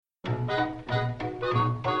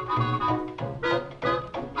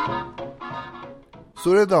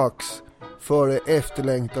Så det är dags för det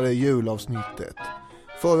efterlängtade julavsnittet.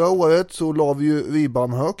 Förra året så la vi ju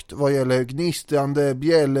ribban högt vad gäller gnistrande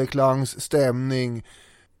bjällerklangsstämning.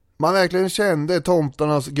 Man verkligen kände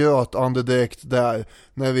tomtarnas grötandedräkt där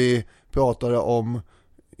när vi pratade om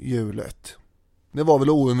julet. Det var väl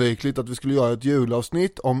oundvikligt att vi skulle göra ett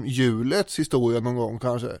julavsnitt om julets historia någon gång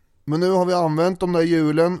kanske. Men nu har vi använt de där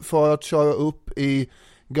julen för att köra upp i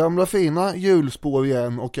gamla fina julspår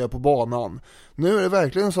igen och är på banan. Nu är det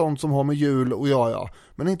verkligen sånt som har med jul att göra.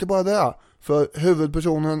 Men inte bara det. För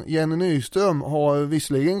huvudpersonen Jenny Nyström har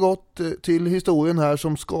visserligen gått till historien här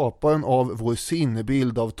som skaparen av vår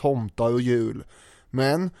sinnebild av tomtar och jul.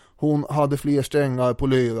 Men hon hade fler strängar på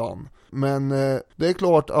lyran. Men det är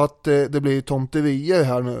klart att det blir tomterier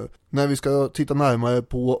här nu när vi ska titta närmare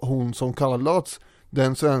på hon som kallats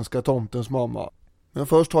den svenska tomtens mamma. Men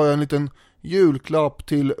först har jag en liten julklapp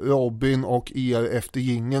till Robin och er efter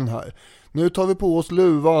jingeln här. Nu tar vi på oss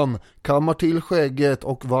luvan, kammar till skägget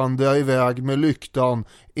och vandrar iväg med lyktan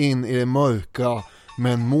in i det mörka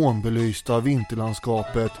men månbelysta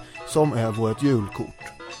vinterlandskapet som är vårt julkort.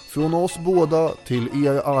 Från oss båda till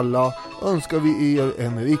er alla önskar vi er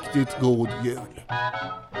en riktigt god jul.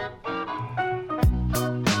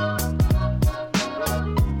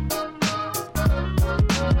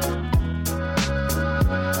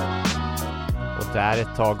 Där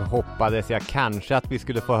ett tag hoppades jag kanske att vi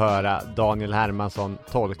skulle få höra Daniel Hermansson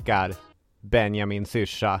tolkar Benjamin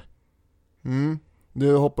Syrsa.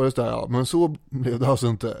 Det hoppades där, ja. Men så blev det alltså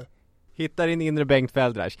inte. Hittar din inre Bengt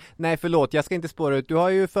Feldrasch. Nej, förlåt, jag ska inte spåra ut. Du har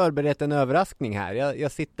ju förberett en överraskning här.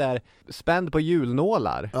 Jag sitter spänd på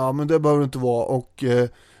julnålar. Ja, men det behöver inte vara. Och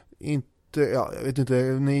inte, ja, jag vet inte,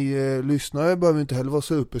 ni lyssnare behöver inte heller vara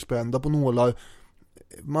superspända på nålar.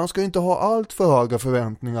 Man ska inte ha allt för höga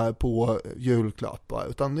förväntningar på julklappar,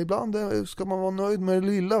 utan ibland ska man vara nöjd med det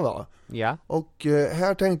lilla, va? Ja. Och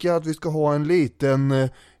här tänker jag att vi ska ha en liten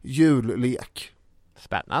jullek.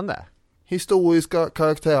 Spännande. Historiska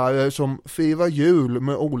karaktärer som firar jul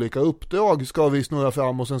med olika uppdrag ska vi snurra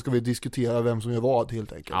fram och sen ska vi diskutera vem som gör vad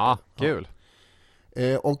helt enkelt. Ja, kul.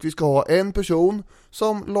 Ja. Och vi ska ha en person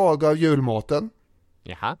som lagar julmaten.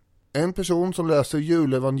 Jaha. En person som läser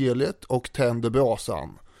julevangeliet och tänder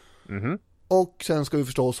brasan. Och sen ska vi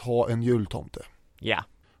förstås ha en jultomte. Ja.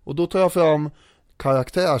 Och då tar jag fram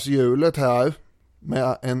karaktärshjulet här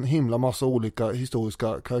med en himla massa olika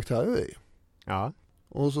historiska karaktärer i. Ja.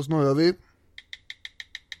 Och så snurrar vi.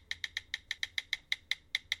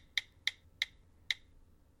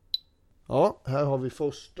 Ja, här har vi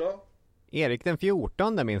första. Erik den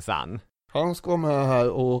 14:e minsann. Han ska vara med här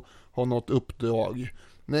och ha något uppdrag.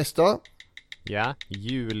 Nästa. Ja,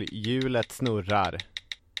 hjulet snurrar.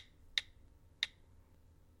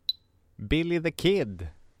 Billy the Kid.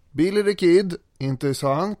 Billy the Kid,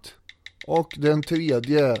 intressant. Och den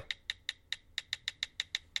tredje.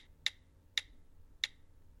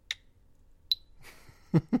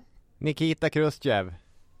 Nikita Khrushchev.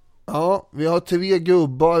 Ja, vi har 3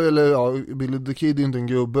 gubbar, eller ja, Billy the Kid är inte en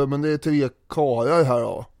gubbe, men det är 3 karar här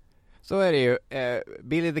då. Så är det ju.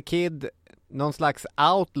 Billy the Kid, någon slags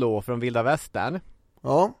outlaw från vilda västern.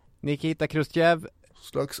 Ja. Nikita Khrushchev.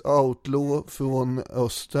 Slags outlaw från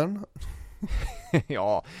östern.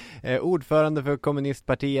 Ja, ordförande för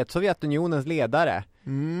kommunistpartiet, Sovjetunionens ledare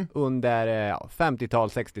under 50-tal,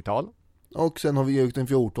 60-tal. Och sen har vi Erik den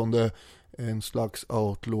 14:e, en slags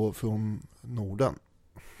outlaw från Norden.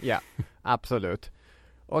 Ja, absolut.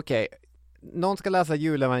 Okej, någon ska läsa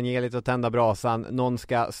julevangeliet och tända brasan, någon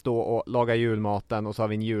ska stå och laga julmaten och så har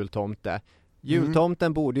vi en jultomte.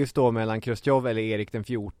 Jultomten borde ju stå mellan Khrushchev eller Erik den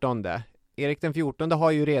 14:e. Erik den 14:e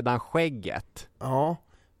har ju redan skägget. Ja,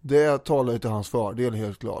 det talar ju till hans fördel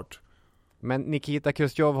helt klart. Men Nikita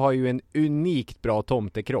Khrushchev har ju en unikt bra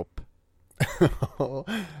tomtekropp.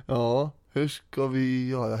 Ja, hur ska vi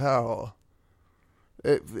göra här då?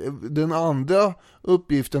 Den andra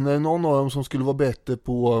uppgiften, är det någon av dem som skulle vara bättre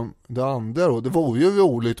på det andra då? Det vore ju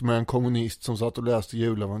roligt med en kommunist som satt och läste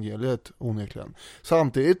julevangeliet onekligen.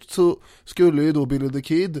 Samtidigt så skulle ju då Billy the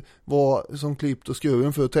Kid vara som klippt och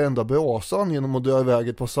skuren för att tända brasan genom att dra iväg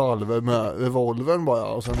ett par salver med revolvern bara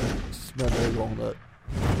och sen smälla igång där.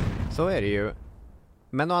 Så är det ju.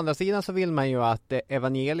 Men å andra sidan så vill man ju att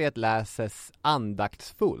evangeliet läses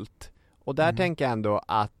andaktsfullt. Och där tänker jag ändå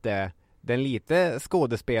att den lite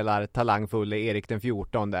skådespelar talangfulla Erik den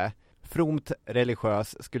 14:e, fromt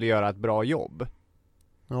religiös, skulle göra ett bra jobb.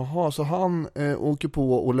 Jaha, så han åker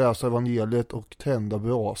på och läser evangeliet och tända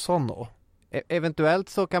brasan då? Eventuellt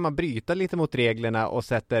så kan man bryta lite mot reglerna och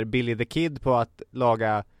sätter Billy the Kid på att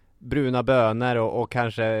laga bruna bönor och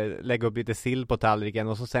kanske lägga upp lite sill på tallriken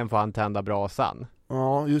och så sen får han tända brasan.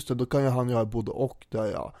 Ja, just det. Då kan ju han göra både och där,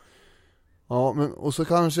 ja. Ja, men och så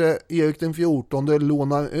kanske Erik den 14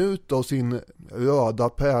 lånar ut då sin röda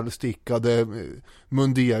pärlstickade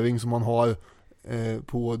mundering som man har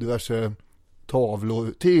på diverse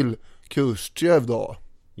tavlor till Khrusjtjev då.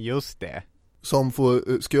 Just det. Som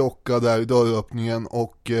får skrocka där i dörröppningen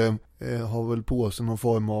och har väl på sig någon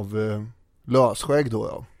form av lösskägg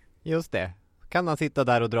då. Just det. Kan han sitta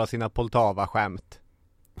där och dra sina Poltava-skämt.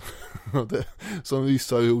 Det, som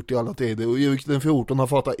vissa har gjort i alla tider. Och Erik den 14 har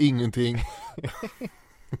fattat ingenting.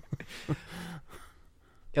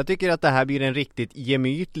 Jag tycker att det här blir en riktigt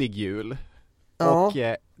gemytlig jul. Ja. Och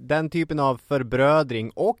den typen av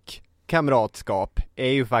förbrödring och kamratskap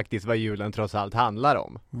är ju faktiskt vad julen trots allt handlar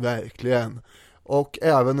om. Verkligen. Och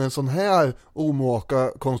även en sån här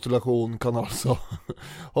omaka konstellation kan alltså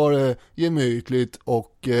ha det gemytligt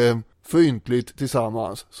och fryntligt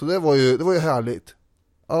tillsammans. Så det var ju härligt.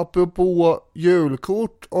 Apropå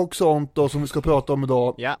julkort och sånt då som vi ska prata om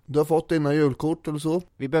idag. Ja. Du har fått dina julkort eller så?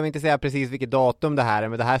 Vi behöver inte säga precis vilket datum det här är,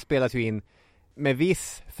 men det här spelas ju in med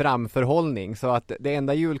viss framförhållning. Så att det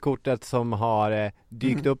enda julkortet som har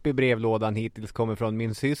dykt upp i brevlådan hittills kommer från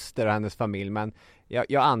min syster och hennes familj. Men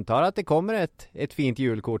jag antar att det kommer ett fint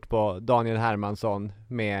julkort på Daniel Hermansson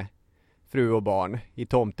med fru och barn i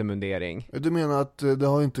tomtemundering. Du menar att det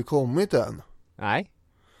har inte kommit än? Nej.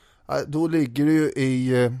 Då ligger det ju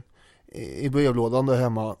i brevlådan där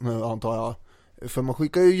hemma nu, antar jag. För man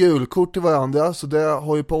skickar ju julkort till varandra, så det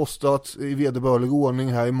har ju postats i vederbörlig ordning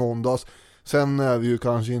här i måndags. Sen är vi ju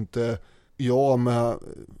kanske inte jag med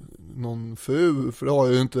någon fru, för det har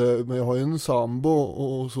jag ju inte, men jag har ju en sambo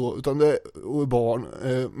och så, utan det och barn.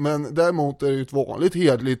 Men däremot är det ju ett vanligt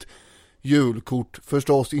hedligt julkort,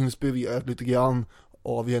 förstås inspirerat lite grann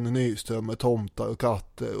av Jenny Nyström med tomtar och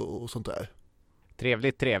katter och sånt där.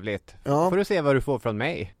 Trevligt. Ja. Får du se vad du får från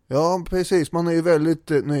mig. Ja, precis. Man är ju väldigt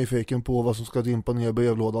nyfiken på vad som ska dimpa ner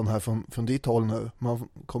brevlådan här från ditt håll nu. Man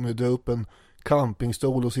kommer ju dra upp en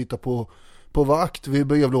campingstol och sitta på vakt vid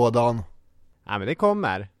brevlådan. Ja, men det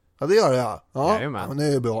kommer. Ja, det gör det, ja. Ja, men det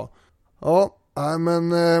är ju bra. Ja, men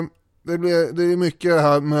det är mycket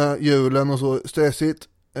här med julen och så stressigt.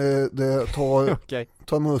 Det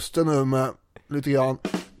tar musten nu med lite grann.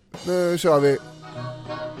 Nu kör vi.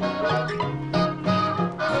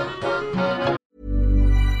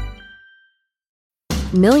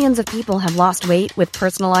 Millions of people have lost weight with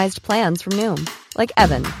personalized plans from Noom. Like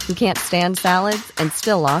Evan, who can't stand salads and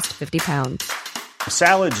still lost 50 pounds.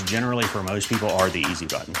 Salads generally for most people are the easy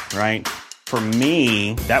button, right? For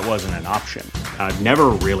me, that wasn't an option. I never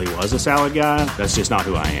really was a salad guy. That's just not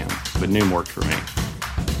who I am. But Noom worked for me.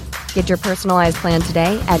 Get your personalized plan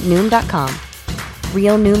today at Noom.com.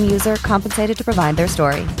 Real Noom user compensated to provide their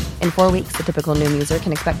story. In 4 weeks, the typical Noom user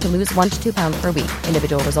can expect to lose 1 to 2 pounds per week.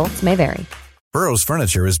 Individual results may vary. Burrow's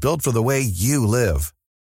furniture is built for the way you live.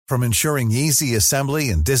 From ensuring easy assembly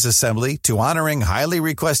and disassembly to honoring highly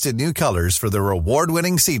requested new colors for their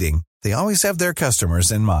award-winning seating, they always have their customers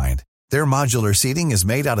in mind. Their modular seating is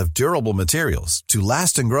made out of durable materials to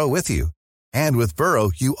last and grow with you. And with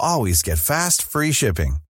Burrow, you always get fast, free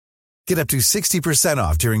shipping. Get up to 60%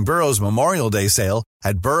 off during Burrow's Memorial Day sale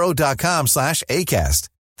at burrow.com/ACAST.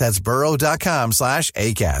 That's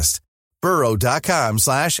burrow.com/ACAST.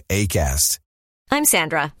 burrow.com/ACAST. I'm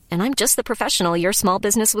Sandra, and I'm just the professional your small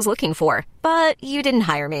business was looking for. But you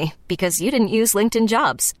didn't hire me because you didn't use LinkedIn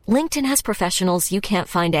Jobs. LinkedIn has professionals you can't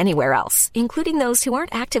find anywhere else, including those who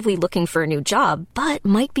aren't actively looking for a new job, but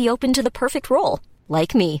might be open to the perfect role,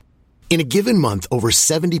 like me. In a given month, over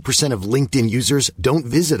 70% of LinkedIn users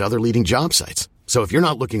don't visit other leading job sites. So if you're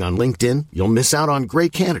not looking on LinkedIn, you'll miss out on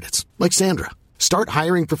great candidates, like Sandra. Start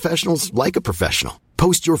hiring professionals like a professional.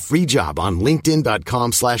 Post your free job on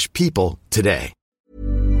linkedin.com/people today.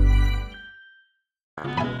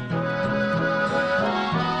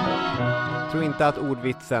 Tror inte att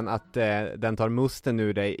ordvitsen att den tar musten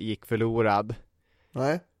ur dig gick förlorad.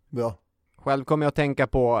 Nej, bra. Själv kommer jag att tänka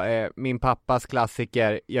på min pappas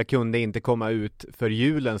klassiker Jag kunde inte komma ut för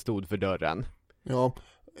julen stod för dörren. Ja,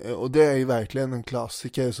 och det är ju verkligen en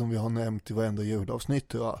klassiker som vi har nämnt i varenda julavsnitt,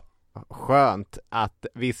 tror jag. Skönt att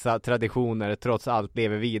vissa traditioner trots allt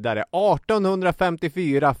lever vidare.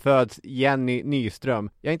 1854 föds Jenny Nyström.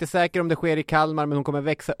 Jag är inte säker om det sker i Kalmar, men hon kommer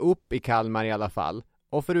växa upp i Kalmar i alla fall.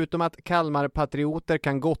 Och förutom att Kalmarpatrioter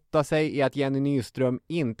kan gotta sig i att Jenny Nyström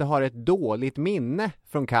inte har ett dåligt minne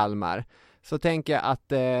från Kalmar, så tänker jag att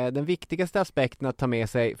den viktigaste aspekten att ta med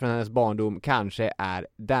sig från hennes barndom kanske är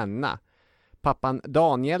denna. Pappan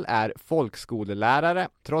Daniel är folkskolelärare,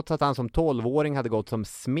 trots att han som 12-åring hade gått som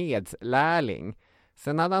smedslärling.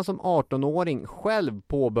 Sen hade han som 18-åring själv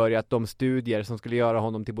påbörjat de studier som skulle göra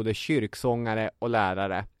honom till både kyrksångare och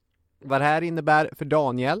lärare. Vad det här innebär för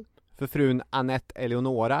Daniel, för frun Annette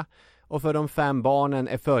Eleonora och för de 5 barnen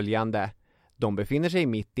är följande. De befinner sig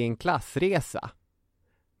mitt i en klassresa.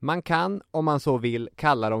 Man kan, om man så vill,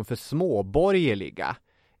 kalla dem för småborgerliga.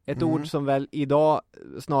 Ett ord som väl idag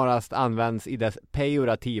snarast används i dess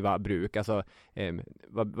pejorativa bruk. Alltså,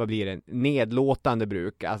 vad blir det? Nedlåtande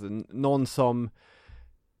bruk. Alltså någon som...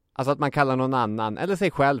 Alltså att man kallar någon annan, eller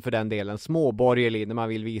sig själv för den delen, småborgerlig när man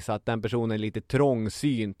vill visa att den personen är lite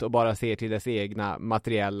trångsynt och bara ser till dess egna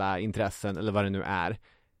materiella intressen eller vad det nu är.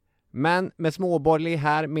 Men med småborgerlig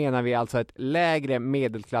här menar vi alltså ett lägre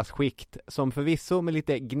medelklassskikt som förvisso med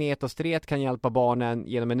lite gnet och stret kan hjälpa barnen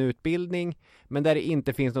genom en utbildning, men där det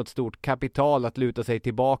inte finns något stort kapital att luta sig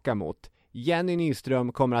tillbaka mot. Jenny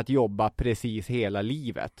Nyström kommer att jobba precis hela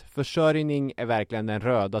livet. Försörjning är verkligen den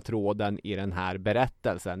röda tråden i den här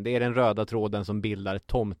berättelsen. Det är den röda tråden som bildar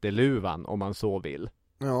tomteluvan, om man så vill.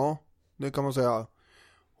 Ja, det kan man säga.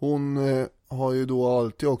 Hon har ju då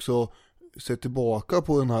alltid också sett tillbaka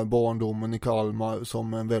på den här barndomen i Kalmar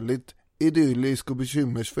som en väldigt idyllisk och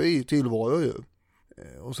bekymmersfri tillvaro ju.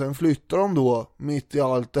 Och sen flyttar de då mitt i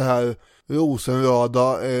allt det här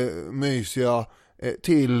rosenröda, mysiga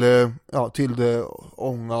till det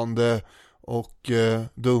ångande och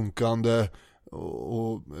dunkande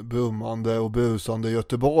och brummande och busande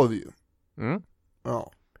Göteborg. Mm.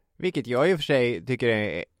 Ja. Vilket jag i och för sig tycker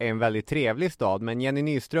är en väldigt trevlig stad, men Jenny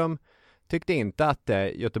Nyström tyckte inte att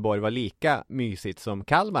Göteborg var lika mysigt som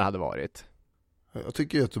Kalmar hade varit. Jag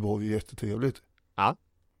tycker Göteborg är jättetrevligt. Ja.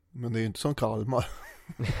 Men det är ju inte som Kalmar.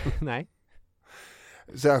 Nej.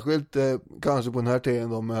 Särskilt kanske på den här tiden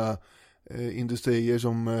då med industrier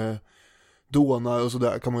som Donar och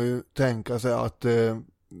sådär kan man ju tänka sig att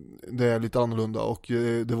det är lite annorlunda. Och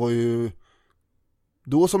det var ju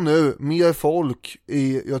då som nu mer folk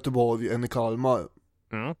i Göteborg än i Kalmar.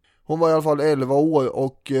 Mm. Hon var i alla fall 11 år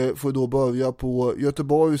och får då börja på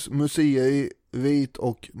Göteborgs museum, rit-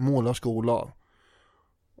 och målarskola.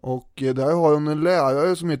 Och där har hon en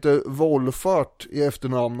lärare som heter Wolfart i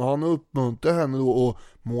efternamn och han uppmuntrar henne då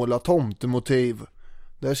att måla tomtemotiv.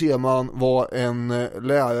 Där ser man vad en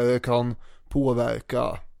lärare kan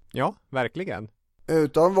påverka. Ja, verkligen.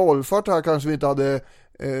 Utan Wolfart här kanske vi inte hade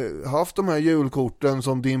haft de här julkorten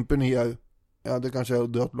som dimper ner. Ja, det kanske är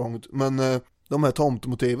dött långt. Men de här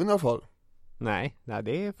tomtemotiven i alla fall. Nej,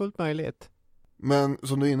 det är fullt möjligt. Men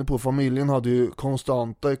som du är inne på, familjen hade ju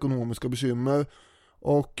konstanta ekonomiska bekymmer.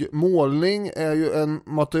 Och målning är ju en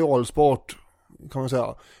materialsport kan man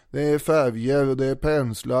säga. Det är färger och det är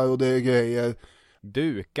penslar och det är grejer.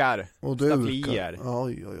 Dukar, och staflier.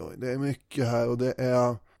 Oj. Det är mycket här och det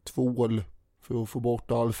är tvål för att få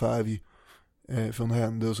bort all färg från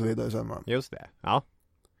händer och så vidare sen. Just det, ja.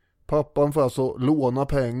 Pappan får alltså låna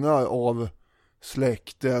pengar av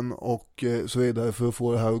släkten och så vidare för att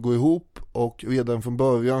få det här att gå ihop. Och redan från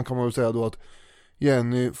början kan man väl säga då att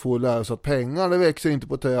Jenny får lära sig att pengar, det växer inte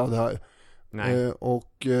på träd här. Nej.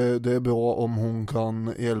 Och det är bra om hon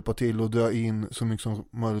kan hjälpa till och dra in så mycket som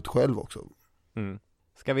möjligt själv också. Mm.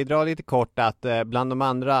 Ska vi dra lite kort att bland de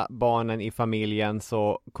andra barnen i familjen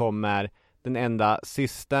så kommer den enda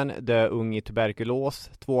systern dö ung i tuberkulos.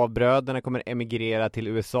 2 av bröderna kommer emigrera till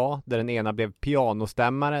USA där den ena blev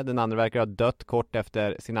pianostämmare, den andra verkar ha dött kort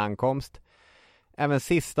efter sin ankomst. Även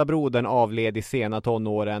sista brodern avled i sena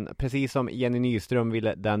tonåren. Precis som Jenny Nyström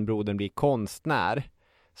ville den brodern bli konstnär.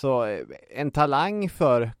 Så en talang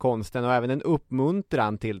för konsten och även en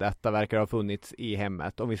uppmuntran till detta verkar ha funnits i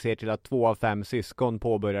hemmet. Om vi ser till att 2 av 5 syskon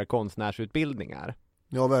påbörjar konstnärsutbildningar.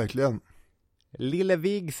 Ja, verkligen. Lille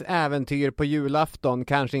Viggs äventyr på julafton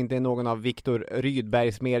kanske inte är någon av Viktor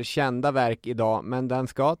Rydbergs mer kända verk idag, men den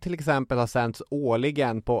ska till exempel ha sänds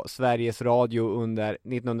årligen på Sveriges Radio under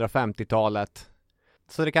 1950-talet.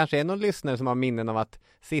 Så det kanske är någon lyssnare som har minnen av att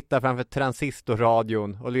sitta framför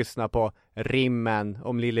transistorradion och lyssna på rimmen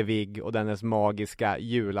om Lille Vigg och dennes magiska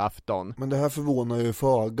julafton. Men det här förvånar ju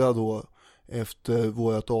föga då efter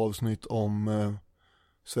vårt avsnitt om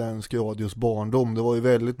svensk radios barndom. Det var ju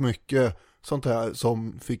väldigt mycket sånt här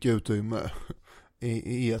som fick utrymme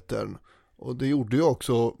i etern. Och det gjorde ju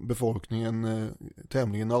också befolkningen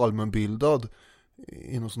tämligen allmänbildad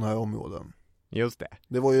inom sådana här områden. Just det.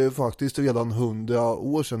 Det var ju faktiskt redan 100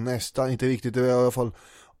 år sedan nästan, inte riktigt, det var i alla fall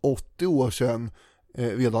 80 år sedan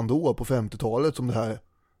redan då på 50-talet som det här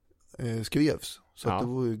skrevs. Så att det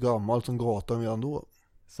var ju gammalt som gatan redan då.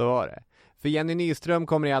 Så var det. För Jenny Nyström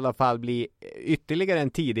kommer i alla fall bli ytterligare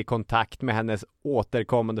en tidig kontakt med hennes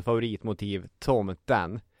återkommande favoritmotiv,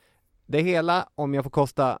 tomten. Det hela, om jag får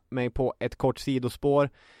kosta mig på ett kort sidospår,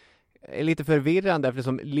 är lite förvirrande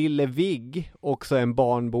eftersom Lille Vigg också är en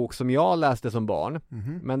barnbok som jag läste som barn.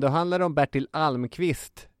 Men då handlar det om Bertil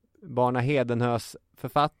Almqvist, Barna Hedenhös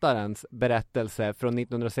författarens berättelse från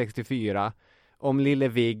 1964 om Lille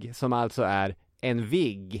Vigg som alltså är en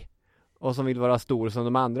vigg och som vill vara stor som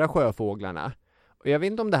de andra sjöfåglarna. Och jag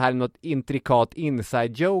vet inte om det här är något intrikat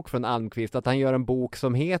inside joke från Almqvist, att han gör en bok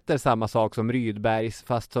som heter samma sak som Rydbergs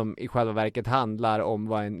fast som i själva verket handlar om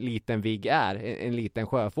vad en liten vigg är, en liten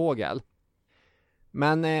sjöfågel.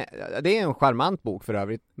 Men det är en charmant bok för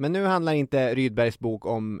övrigt. Men nu handlar inte Rydbergs bok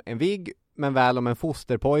om en vigg, men väl om en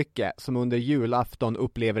fosterpojke som under julafton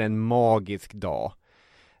upplever en magisk dag.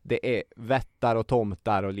 Det är vättar och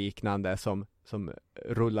tomtar och liknande som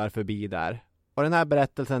rullar förbi där. Och den här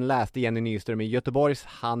berättelsen läste Jenny Nyström i Göteborgs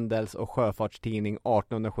handels- och sjöfartstidning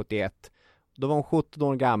 1871. Då var hon 17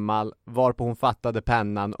 år gammal, varpå hon fattade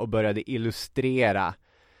pennan och började illustrera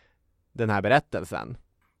den här berättelsen.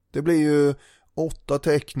 Det blir ju 8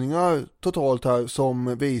 teckningar totalt här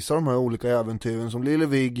som visar de här olika äventyren som Lille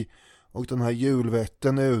Vigg och den här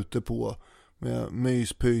julvätten är ute på, med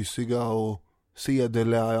myspysiga och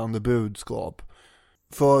sedelärande budskap.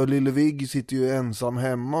 För Lille Vigg sitter ju ensam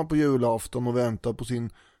hemma på julafton och väntar på sin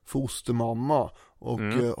fostermamma och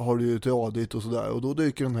har det ju tradigt och sådär. Och då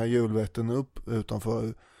dyker den här julvätten upp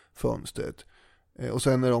utanför fönstret. Och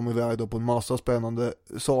sen är de iväg då på en massa spännande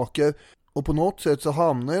saker. Och på något sätt så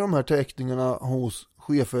hamnar de här teckningarna hos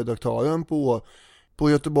chefredaktören på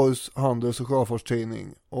Göteborgs handels- och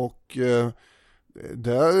sjöfartstidning. Och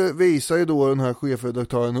där visar ju då den här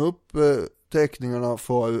chefredaktören upp teckningarna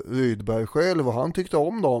för Rydberg själv och han tyckte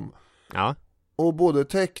om dem. Ja. Och både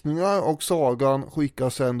teckningar och sagan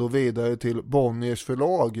skickas sen då vidare till Bonniers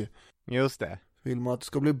förlag. Just det. Vill man att det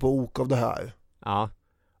ska bli bok av det här. Ja.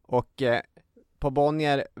 Och på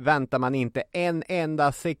Bonnier väntar man inte en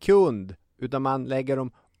enda sekund utan man lägger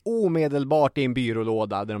dem omedelbart i en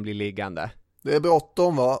byrålåda där de blir liggande. Det är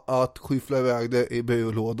bråttom att skyffla iväg det i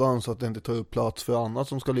byrålådan så att det inte tar upp plats för annat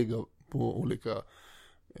som ska ligga på olika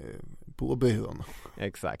på byrån.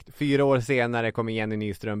 Exakt. 4 år senare kommer Jenny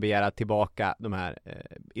Nyström begära tillbaka de här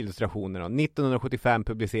illustrationerna. 1975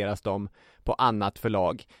 publiceras de på annat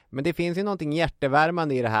förlag. Men det finns ju någonting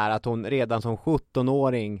hjärtevärmande i det här att hon redan som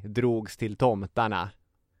 17-åring drogs till tomtarna.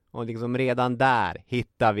 Och liksom redan där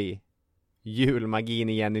hittar vi julmagin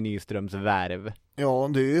i Jenny Nyströms värv. Ja,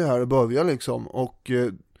 det är ju här det börjar liksom. Och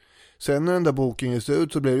sen när den där boken ges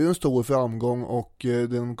ut så blir det ju en stor framgång och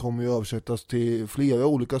den kommer ju översättas till flera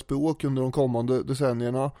olika språk under de kommande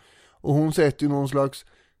decennierna. Och hon sätter ju någon slags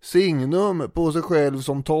signum på sig själv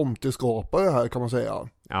som tomteskapare här kan man säga.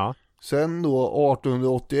 Ja. Sen då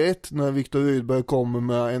 1881 när Viktor Rydberg kommer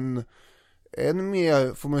med en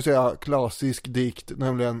mer, får man säga, klassisk dikt,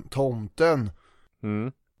 nämligen Tomten.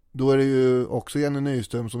 Då är det ju också Jenny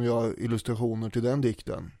Nyström som gör illustrationer till den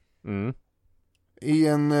dikten. I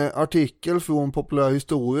en artikel från Populär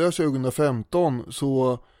Historia 2015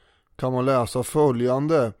 så kan man läsa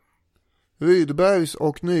följande. Rydbergs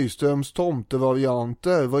och Nyströms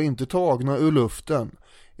tomtevarianter var inte tagna ur luften.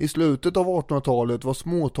 I slutet av 1800-talet var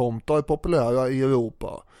småtomtar populära i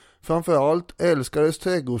Europa. Framförallt älskades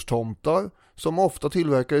trädgårdstomtar som ofta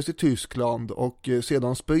tillverkades i Tyskland och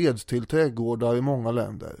sedan spreds till trädgårdar i många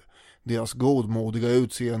länder. Deras godmodiga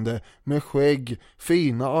utseende med skägg,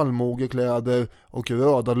 fina allmogekläder och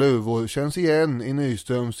röda luvor känns igen i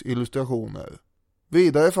Nyströms illustrationer.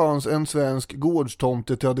 Vidare fanns en svensk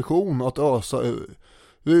gårdstomtetradition att ösa ur.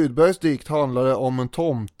 Rydbergs dikt handlade om en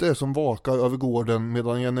tomte som vakar över gården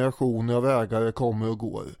medan generationer av ägare kommer och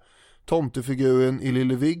går. Tomtefiguren i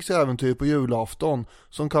Lille Viggs äventyr på julafton,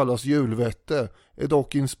 som kallas julvätte, är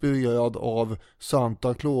dock inspirerad av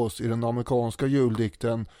Santa Claus i den amerikanska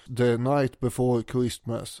juldikten The Night Before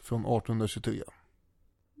Christmas från 1823.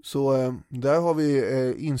 Så där har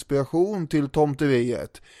vi inspiration till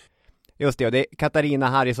tomteriet. Just det, och det är Katarina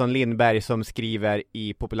Harrison Lindberg som skriver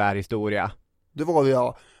i Populärhistoria. Det var det,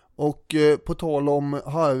 ja. Och på tal om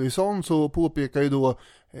Harrison så påpekar ju då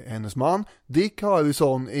hennes man Dick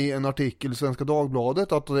Harrison i en artikel i Svenska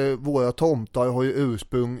Dagbladet att våra tomtar har ju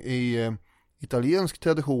ursprung i italiensk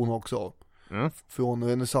tradition också. Från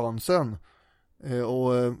renässansen.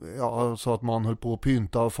 Och ja, så att man höll på att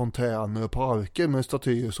pynta fontäner och parker med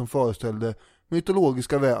statyer som föreställde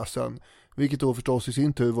mytologiska väsen. Vilket då förstås i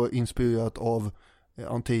sin tur var inspirerat av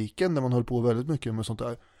antiken där man höll på väldigt mycket med sånt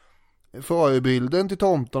där. Förebilden till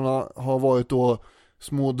tomtarna har varit då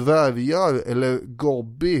små dvärgar eller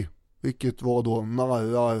gobbi, vilket var då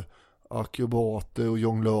narrar, akrobater och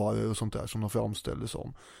jonglörer och sånt där som de framställdes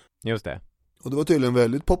som. Just det. Och det var tydligen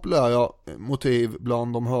väldigt populära motiv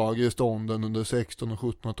bland de högre stånden under 16- och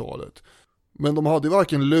 1700-talet. Men de hade ju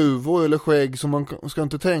varken luvor eller skägg, så man ska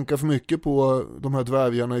inte tänka för mycket på de här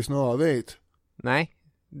dvärgarna i Snövit. Nej,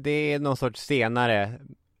 det är någon sorts senare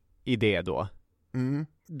idé då.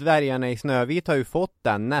 Dvärgarna i Snövit har ju fått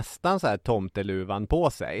den nästan så här tomteluvan på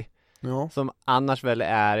sig. Ja. Som annars väl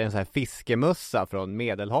är en så här fiskemössa från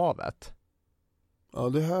Medelhavet. Ja,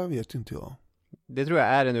 det här vet inte jag. Det tror jag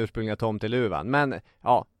är den ursprungliga tomteluvan. Men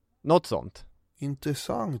ja, något sånt.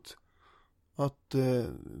 Intressant att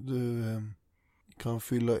du kan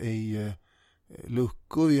fylla i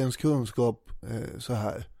luckor i ens kunskap så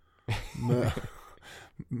här. Med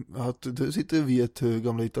att du sitter och vet hur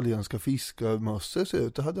gamla italienska fiskarmössor ser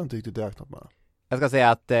ut, det hade jag inte riktigt räknat med. Jag ska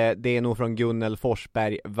säga att det är nog från Gunnel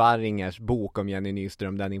Forsberg Warringers bok om Jenny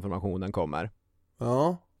Nyström den informationen kommer.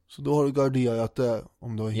 Ja, så då har du garderat det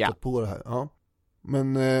om du har hittat på det här. Ja.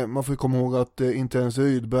 Men man får komma ihåg att inte ens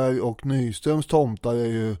Rydberg och Nyströms tomtar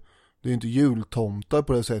det är inte jultomtar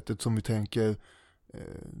på det sättet som vi tänker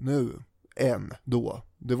nu än då.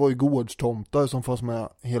 Det var ju gårdstomtar som fanns med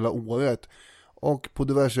hela året. Och på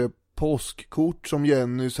diverse påskkort som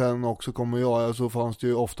Jenny sen också kommer att göra så fanns det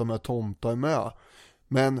ju ofta med tomtar med.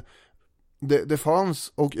 Men det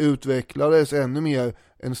fanns och utvecklades ännu mer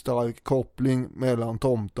en stark koppling mellan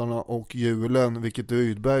tomtarna och julen, vilket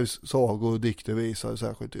Rydbergs sagor och dikter visar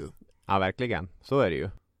särskilt ju. Ja, verkligen. Så är det ju.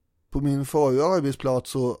 På min förra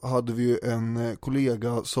arbetsplats så hade vi ju en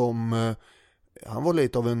kollega som han var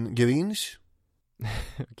lite av en grinch.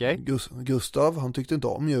 Okay. Gustav, han tyckte inte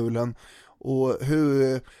om julen. Och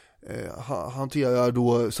hur hanterar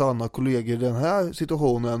då Sanna kollegor den här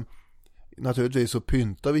situationen? Naturligtvis så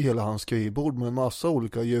pyntar vi hela hans skrivbord med en massa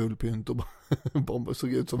olika julpynt och bomber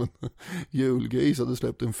såg ut som en julgris hade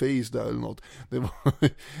släppt en fis där eller något.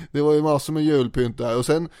 Det var ju massor med julpynt där och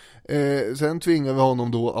sen tvingade vi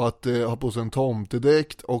honom då att ha på sig en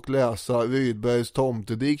tomtedräkt och läsa Rydbergs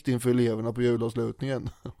tomtedikt inför eleverna på julavslutningen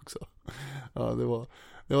också. Ja,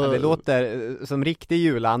 det låter som riktig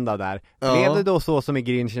julanda där. Ja. Blev det då så som i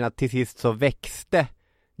Grinchen att till sist så växte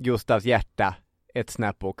Gustavs hjärta ett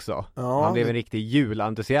snäpp också? Ja, han blev en riktig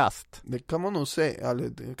julentusiast. Det kan man nog säga,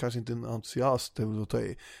 eller kanske inte en entusiast, det vill ta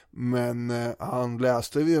i. Men han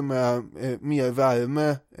läste ju med mer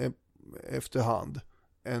värme efterhand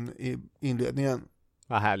än i inledningen.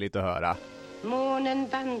 Vad härligt att höra. Månen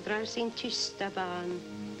vandrar sin tysta ban.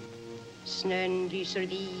 Snön lyser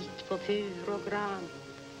vit på fur och gran.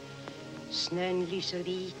 Snön lyser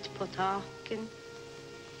vit på taken.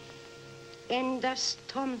 Endast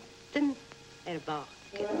tomten är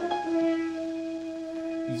vaken.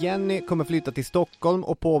 Jenny kommer flytta till Stockholm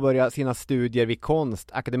och påbörja sina studier vid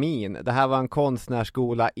Konstakademin. Det här var en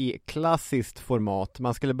konstnärsskola i klassiskt format.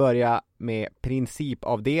 Man skulle börja med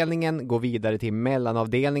principavdelningen, gå vidare till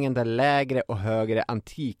mellanavdelningen där lägre och högre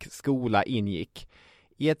antikskola ingick.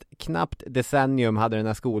 I ett knappt decennium hade den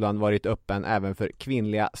här skolan varit öppen även för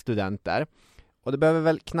kvinnliga studenter. Och det behöver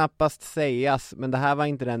väl knappast sägas, men det här var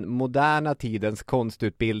inte den moderna tidens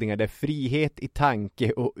konstutbildningar där frihet i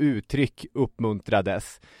tanke och uttryck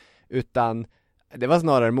uppmuntrades. Utan det var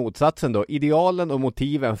snarare motsatsen då. Idealen och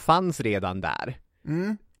motiven fanns redan där.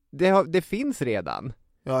 Det finns redan.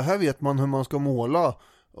 Ja, här vet man hur man ska måla.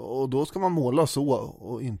 Och då ska man måla så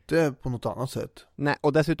och inte på något annat sätt. Nej,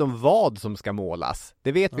 och dessutom vad som ska målas.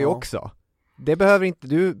 Det vet vi också. Det behöver inte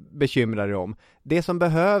du bekymra dig om. Det som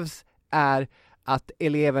behövs är att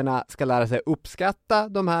eleverna ska lära sig uppskatta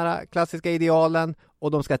de här klassiska idealen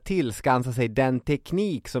och de ska tillskansa sig den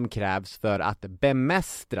teknik som krävs för att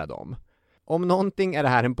bemästra dem. Om någonting är det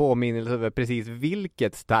här en påminnelse över precis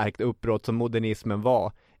vilket starkt uppbrott som modernismen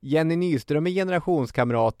var. Jenny Nyström är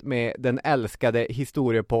generationskamrat med den älskade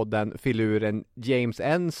historiepodden filuren James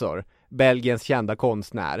Ensor, Belgiens kända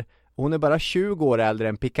konstnär. Hon är bara 20 år äldre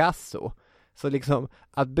än Picasso. Så liksom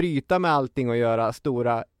att bryta med allting och göra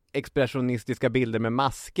stora expressionistiska bilder med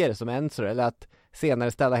masker som Ensor eller att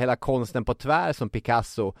senare ställa hela konsten på tvär som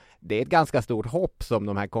Picasso, det är ett ganska stort hopp som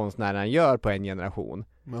de här konstnärerna gör på en generation.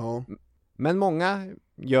 Ja. Men många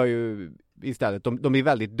gör ju istället, de är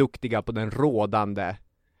väldigt duktiga på den rådande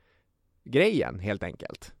grejen helt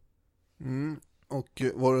enkelt. Och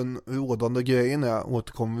vad den rådande grejen är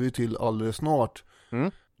återkommer vi till alldeles snart.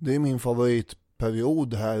 Det är min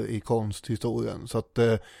favoritperiod här i konsthistorien, så att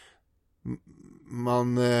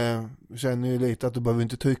man känner ju lite att du behöver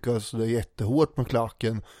inte trycka så där jättehårt med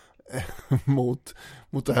klacken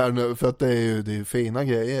mot det här nu, för att det är fina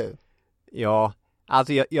grejer. Ja,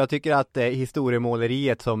 alltså jag tycker att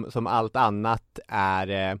historiemåleriet som allt annat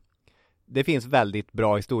är, det finns väldigt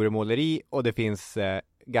bra historiemåleri och det finns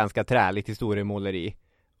ganska träligt historiemåleri.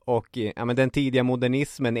 Och men den tidiga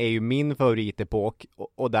modernismen är ju min favoritepok,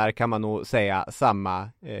 och där kan man nog säga samma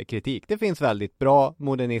kritik. Det finns väldigt bra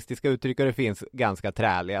modernistiska uttryck och det finns ganska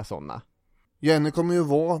träliga sådana. Jenny kommer ju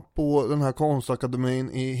vara på den här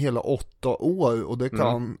konstakademin i hela 8 år och det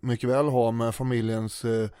kan mycket väl ha med familjens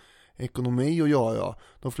ekonomi att göra.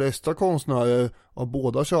 De flesta konstnärer av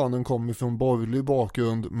båda könen kommer från borgerlig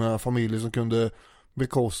bakgrund med familjer som kunde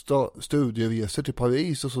bekosta studieresor till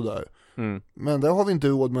Paris och sådär. Men det har vi inte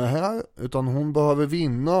råd med här, utan hon behöver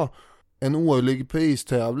vinna en årlig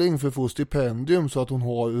pristävling för att få stipendium så att hon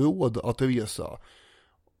har råd att resa.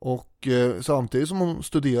 Och samtidigt som hon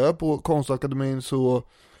studerar på konstakademin så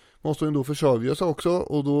måste hon då försörja sig också,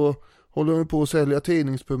 och då håller hon på att sälja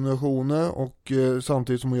tidningsprenumerationer, och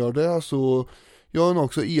samtidigt som hon gör det så gör hon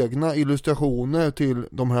också egna illustrationer till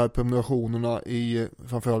de här prenumerationerna i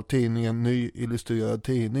framförallt tidningen Ny Illustrerad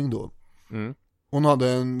Tidning då. Hon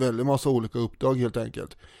hade en väldigt massa olika uppdrag helt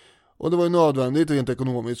enkelt. Och det var ju nödvändigt rent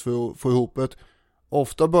ekonomiskt för att få ihop ett.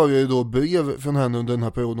 Ofta börjar ju då brev från henne under den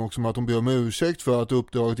här perioden också med att hon ber om ursäkt för att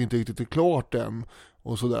uppdraget inte riktigt är klart än.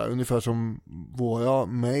 Och sådär, ungefär som våra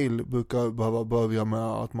mejl brukar behöva börja med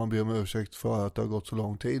att man ber om ursäkt för att det har gått så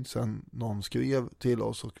lång tid sedan någon skrev till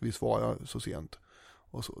oss och vi svarar så sent.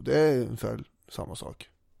 Och så. Det är ungefär samma sak.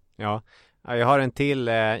 Ja, jag har en till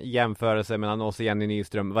jämförelse mellan oss och Jenny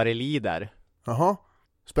Nyström, vad det lider. Jaha,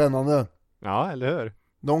 spännande. Ja, eller hur?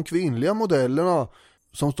 De kvinnliga modellerna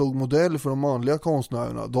som stod modell för de manliga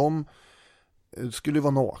konstnärerna, de skulle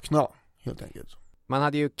vara nakna helt enkelt. Man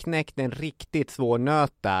hade ju knäckt en riktigt svår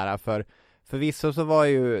nöt där, för förvisso så var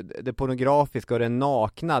ju det pornografiska och det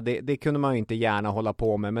nakna, det kunde man ju inte gärna hålla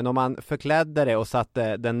på med, men om man förklädde det och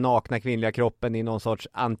satte den nakna kvinnliga kroppen i någon sorts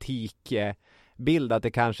antik bild, att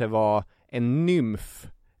det kanske var en nymf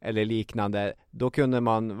eller liknande, då kunde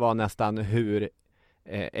man vara nästan hur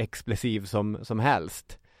explosiv som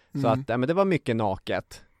helst. Så att men det var mycket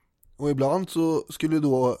naket. Och ibland så skulle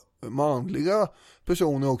då manliga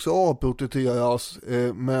personer också avporträtteras,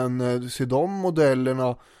 men se de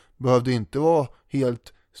modellerna behövde inte vara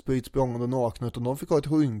helt spritt språngande nakna, utan de fick ha ett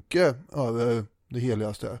skynke över det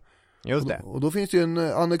heligaste. Just det. Och då finns det en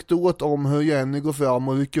anekdot om hur Jenny går fram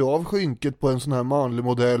och rycker av skynket på en sån här manlig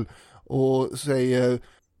modell och säger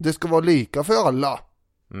det ska vara lika för alla.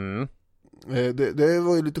 Det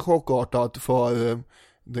var ju lite chockartat för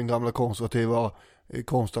den gamla konservativa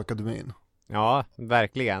konstakademin. Ja,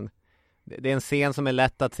 verkligen. Det är en scen som är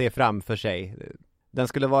lätt att se framför sig. Den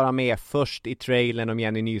skulle vara med först i trailern om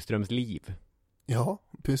Jenny Nyströms liv. Ja,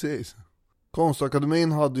 precis.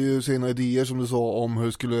 Konstakademin hade ju sina idéer, som du sa, om hur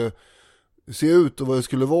det skulle se ut och vad det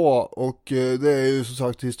skulle vara. Och det är ju som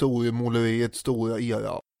sagt historiemåleriets stora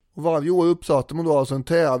era. Och varje år uppsatte man då alltså en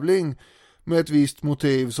tävling med ett visst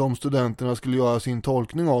motiv som studenterna skulle göra sin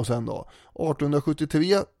tolkning av sen då.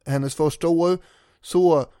 1873, hennes första år,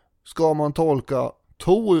 så ska man tolka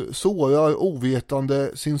Tor sårar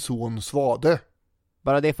ovetande sin son Svade.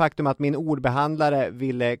 Bara det faktum att min ordbehandlare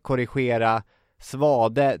ville korrigera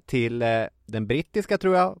Svade till den brittiska,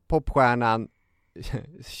 tror jag, popstjärnan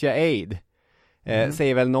Sinead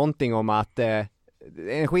säger väl någonting om att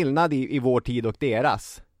en skillnad i vår tid och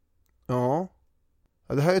deras. Ja.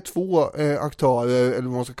 Det här är 2 aktörer, eller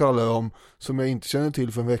vad man ska kalla dem, som jag inte känner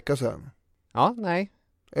till för en vecka sedan. Ja, nej.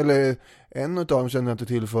 Eller en av dem känner jag inte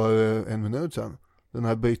till för en minut sedan. Den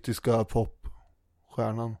här brittiska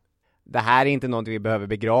popstjärnan. Det här är inte något vi behöver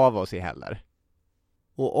begrava oss i heller.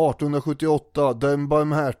 Och 1878, Den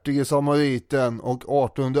barmhärtige samariten, och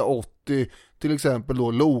 1880 till exempel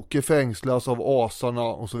då Loke fängslas av asarna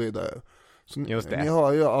och så vidare. Så just det. Ni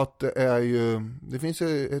hör ju att det finns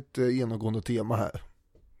ett genomgående tema här.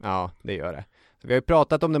 Ja, det gör det. Så vi har ju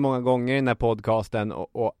pratat om det många gånger i den här podcasten,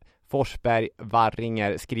 och Forsberg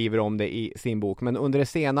Warringer skriver om det i sin bok. Men under det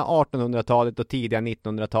sena 1800-talet och tidiga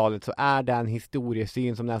 1900-talet så är det en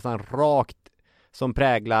historiesyn som nästan som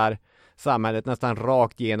präglar samhället nästan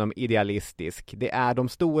rakt genom idealistisk. Det är de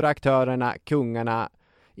stora aktörerna, kungarna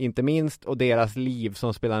inte minst, och deras liv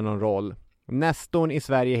som spelar någon roll. Nestorn i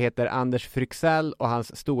Sverige heter Anders Fryxell och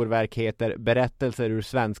hans storverk heter Berättelser ur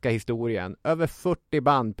svenska historien. Över 40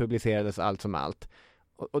 band publicerades allt som allt.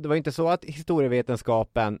 Och det var inte så att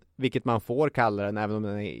historievetenskapen, vilket man får kalla den även om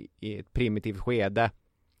den är i ett primitivt skede,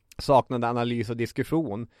 saknade analys och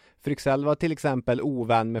diskussion. Fryxell var till exempel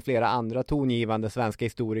ovän med flera andra tongivande svenska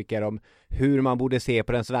historiker om hur man borde se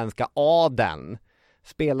på den svenska adeln.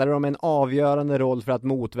 Spelade de en avgörande roll för att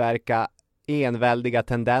motverka enväldiga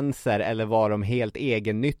tendenser, eller var de helt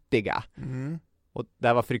egennyttiga? Och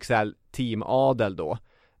där var Fryxell team adel då.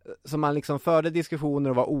 Så man liksom förde diskussioner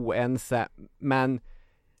och var oense, men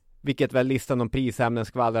vilket väl listan om prisämnen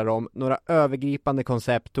skvallrar om. Några övergripande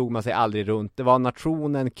koncept tog man sig aldrig runt. Det var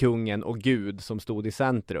nationen, kungen och Gud som stod i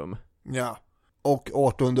centrum. Ja, och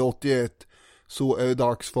 1881 så är det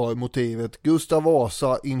dags för motivet Gustav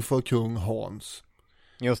Vasa inför kung Hans.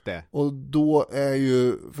 Just det. Och då är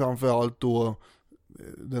ju framförallt då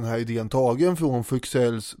den här idén tagen från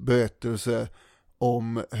Fryxells berättelse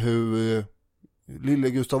om hur lille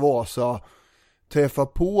Gustav Vasa träffar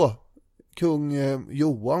på kung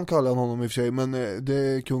Johan, kallar han honom i och för sig, men det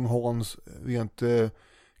är kung Hans rent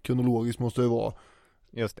kronologiskt måste det vara.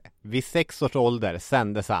 Just det. Vid 6 års ålder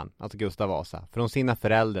sändes han, alltså Gustav Vasa, från sina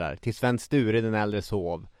föräldrar till Sven Sture den äldres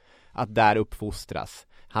hov, att där uppfostras.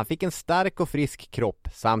 Han fick en stark och frisk kropp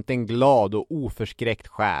samt en glad och oförskräckt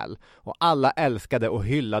själ, och alla älskade och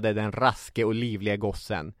hyllade den raske och livliga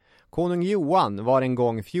gossen. Konung Johan var en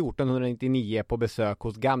gång 1499 på besök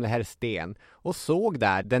hos gamle herr Sten och såg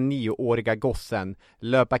där den 9-åriga gossen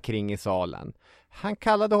löpa kring i salen. Han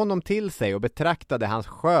kallade honom till sig och betraktade hans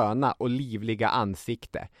sköna och livliga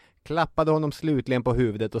ansikte, klappade honom slutligen på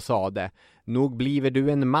huvudet och sade: nog bliver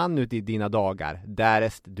du en man ut i dina dagar,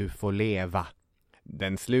 därest du får leva.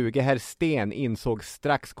 Den sluge herr Sten insåg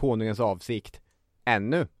strax konungens avsikt.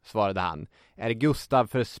 Ännu, svarade han, är Gustav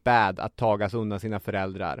för späd att tagas undan sina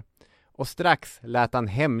föräldrar. Och strax lät han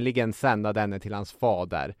hemligen sända denne till hans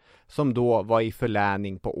fader, som då var i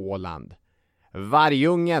förläning på Åland.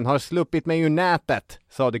 Vargungen har sluppit mig ur nätet,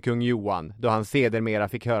 sade kung Johan, då han sedermera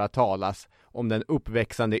fick höra talas om den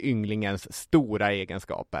uppväxande ynglingens stora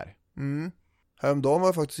egenskaper. Häromdagen var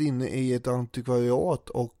jag faktiskt inne i ett antikvariat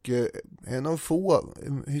och en av få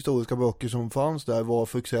historiska böcker som fanns där var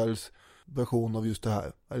Fryxells version av just det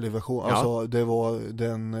här. Eller version, ja. Alltså det var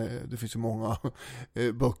den, det finns ju många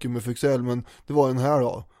böcker med Fryxell, men det var den här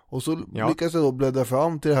då. Och så lyckades jag då bläddra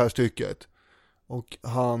fram till det här stycket. Och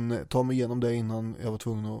han tar mig igenom det innan jag var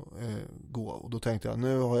tvungen att gå. Och då tänkte jag,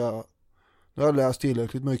 nu har jag läst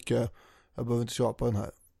tillräckligt mycket. Jag behöver inte köpa den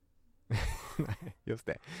här. Just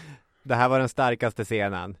det. Det här var den starkaste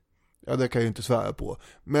scenen. Ja, det kan jag ju inte svära på.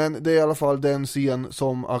 Men det är i alla fall den scen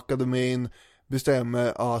som akademin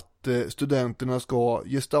bestämmer att studenterna ska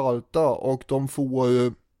gestalta, och de får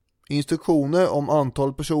instruktioner om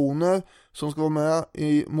antal personer som ska vara med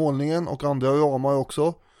i målningen och andra ramar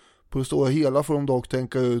också. På det stora hela får de dock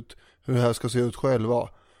tänka ut hur det här ska se ut själva.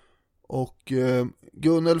 Och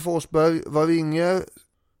Gunnel Forsberg Varinger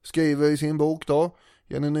skriver i sin bok då,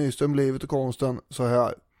 Jenny Nyström, Livet och konsten, så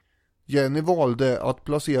här: Jenny valde att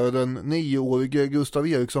placera den 9-årige Gustav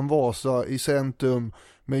Eriksson Vasa i centrum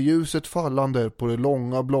med ljuset fallande på det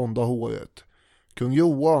långa blonda håret. Kung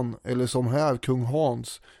Johan, eller som här kung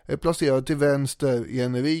Hans, är placerad till vänster i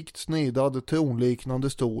en rikt snidad tronliknande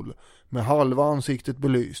stol med halva ansiktet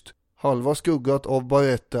belyst, halva skuggat av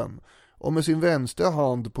baretten, och med sin vänstra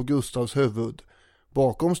hand på Gustavs huvud.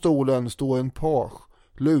 Bakom stolen står en page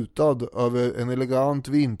lutad över en elegant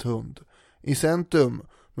vinthund. I centrum,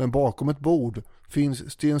 men bakom ett bord,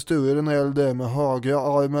 finns Sten Sture den äldre med högra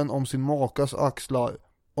armen om sin makas axlar,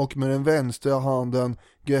 och med den vänstra handen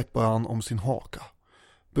greppar han om sin haka.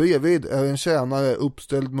 Bredvid är en tjänare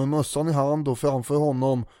uppställd med mössan i hand, och framför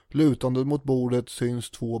honom, lutande mot bordet,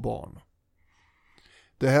 syns 2 barn.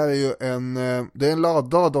 Det här är ju det är en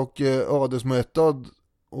laddad och ödesmättad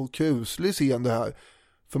och kuslig scen det här.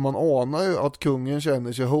 För man anar ju att kungen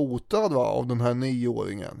känner sig hotad av den här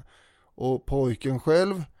 9-åringen. Och pojken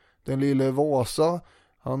själv, den lille Vasa,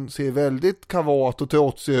 han ser väldigt kavat och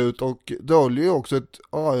trotsig ut och döljer också ett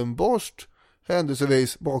armborst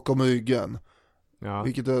händelsevis bakom ryggen. Ja.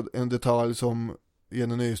 Vilket är en detalj som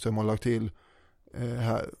Jenny Nyström har lagt till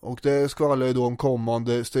här. Och det skvallrar ju då om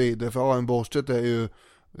kommande strider, för armborstet är ju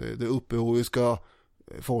det upproriska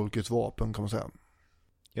folkets vapen, kan man säga.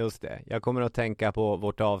 Just det. Jag kommer att tänka på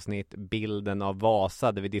vårt avsnitt Bilden av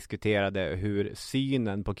Vasa, där vi diskuterade hur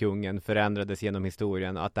synen på kungen förändrades genom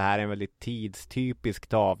historien. Att det här är en väldigt tidstypisk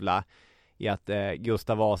tavla i att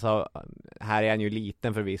Gustav Vasa, här är han ju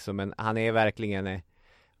liten förvisso, men han är verkligen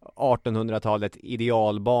 1800-talet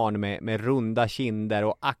idealbarn med runda kinder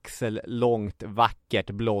och axellångt vackert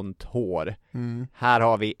blont hår. Här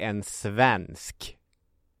har vi en svensk.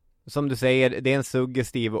 Som du säger, det är en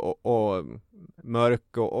suggestiv och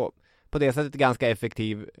mörk och på det sättet ganska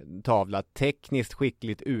effektiv tavla. Tekniskt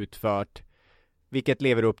skickligt utfört, vilket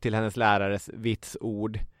lever upp till hennes lärares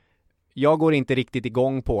vitsord. Jag går inte riktigt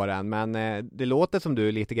igång på den, men det låter som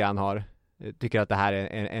du lite grann tycker att det här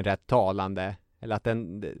är en rätt talande, eller att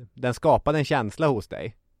den skapade en känsla hos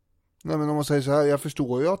dig. Nej, men om man säger så här, jag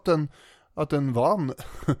förstår ju att den vann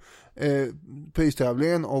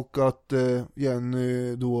pristävlingen, och att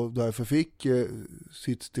Jenny då därför fick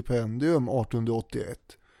sitt stipendium 1881.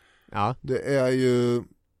 Ja. Det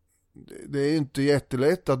är inte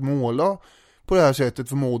jättelätt att måla på det här sättet,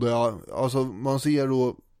 förmodar jag. Alltså man ser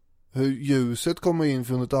då hur ljuset kommer in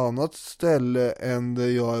från ett annat ställe än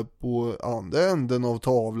det gör på andra änden av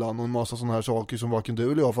tavlan och en massa sådana här saker som varken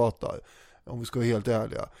du eller jag fattar, om vi ska vara helt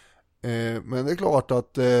ärliga. Men det är klart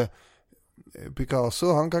att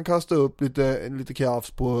Picasso, han kan kasta upp lite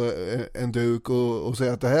krafts på en duk och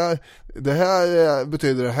säga att det här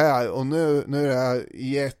betyder det här, och nu är det här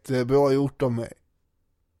jättebra gjort av mig.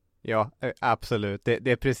 Ja, absolut. Det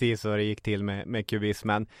är precis så det gick till med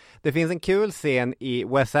kubismen. Det finns en kul scen i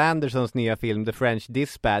Wes Andersons nya film The French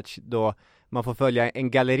Dispatch då man får följa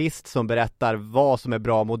en gallerist som berättar vad som är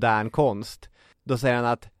bra modern konst. Då säger han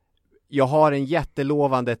att jag har en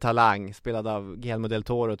jättelovande talang, spelad av Guillermo del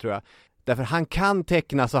Toro tror jag. Därför han kan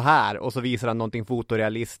teckna så här, och så visar han någonting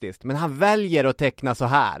fotorealistiskt. Men han väljer att teckna så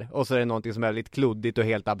här, och så är det någonting som är lite kluddigt och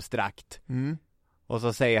helt abstrakt. Mm. Och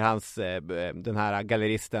så säger den här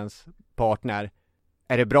galleristens partner,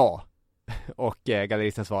 är det bra? Och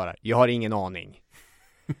galleristen svarar, jag har ingen aning.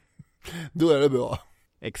 Då är det bra.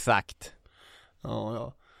 Exakt.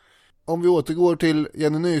 Ja. Om vi återgår till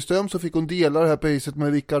Jenny Nyström, så fick hon dela det här priset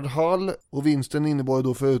med Richard Hall, och vinsten innebar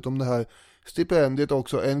då förutom det här stipendiet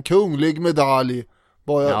också en kunglig medalj.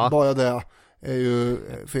 Bara det är ju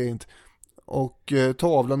fint. Och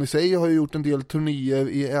tavlan i sig har ju gjort en del turnéer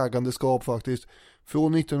i ägandeskap faktiskt.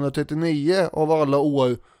 Från 1939 av alla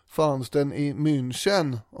år fanns den i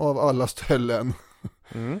München av alla ställen.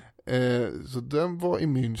 Så den var i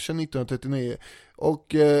München 1939.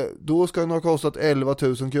 Och då ska den ha kostat 11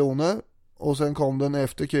 000 kronor. Och sen kom den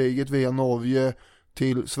efter kriget via Norge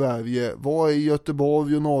till Sverige. Var i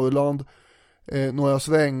Göteborg och Norrland några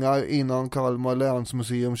svängar innan Kalmar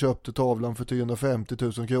länsmuseum köpte tavlan för 350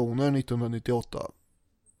 000 kronor 1998.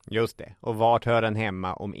 Just det. Och vart hör den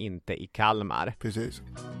hemma om inte i Kalmar? Precis.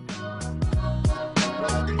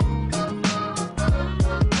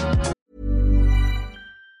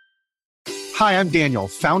 Hi, I'm Daniel,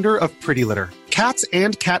 founder of Pretty Litter. Cats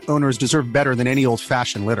and cat owners deserve better than any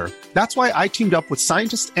old-fashioned litter. That's why I teamed up with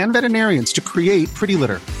scientists and veterinarians to create Pretty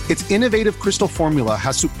Litter. Its innovative crystal formula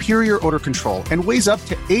has superior odor control and weighs up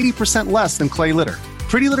to 80% less than clay litter.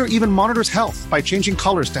 Pretty Litter even monitors health by changing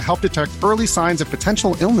colors to help detect early signs of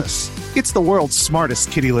potential illness. It's the world's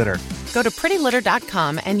smartest kitty litter. Go to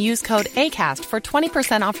prettylitter.com and use code ACAST for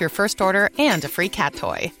 20% off your first order and a free cat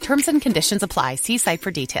toy. Terms and conditions apply. See site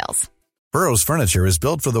for details. Burrow's furniture is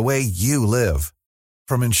built for the way you live.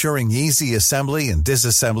 From ensuring easy assembly and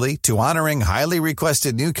disassembly to honoring highly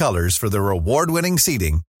requested new colors for their award-winning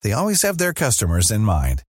seating, they always have their customers in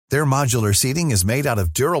mind. Their modular seating is made out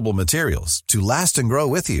of durable materials to last and grow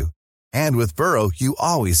with you. And with Burrow, you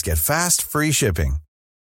always get fast, free shipping.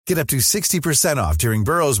 Get up to 60% off during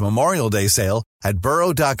Burrow's Memorial Day sale at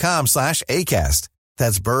burrow.com/ACAST.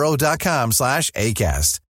 That's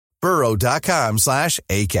burrow.com/ACAST.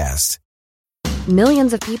 burrow.com/ACAST.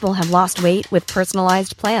 Millions of people have lost weight with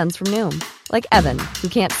personalized plans from Noom. Like Evan, who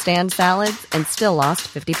can't stand salads and still lost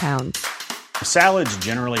 50 pounds. Salads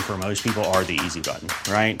generally for most people are the easy button,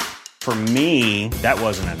 right? For me, that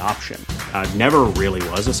wasn't an option. I never really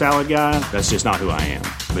was a salad guy. That's just not who I am.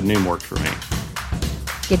 But Noom worked for me.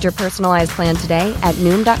 Get your personalized plan today at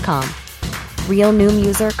Noom.com. Real Noom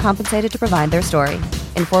user compensated to provide their story.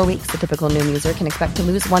 In 4 weeks, the typical Noom user can expect to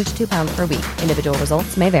lose 1 to 2 pounds per week. Individual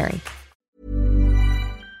results may vary.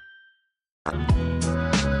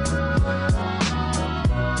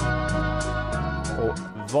 Och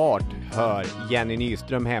vart hör Jenny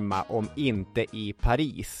Nyström hemma om inte i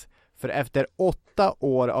Paris? För efter 8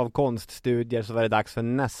 år av konststudier så var det dags för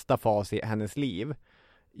nästa fas i hennes liv.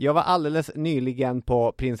 Jag var alldeles nyligen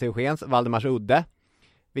på Prins Eugens Valdemarsudde,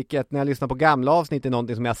 vilket när jag lyssnar på gamla avsnitt är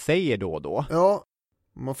någonting som jag säger då och då. Ja,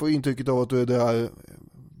 man får intrycket av att du är där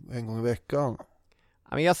en gång i veckan.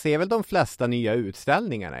 Ja, men jag ser väl de flesta nya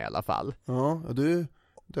utställningarna i alla fall. Ja, du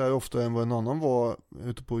det är ofta än vad en annan var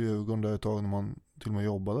ute på Djurgården där ett tag när man till och med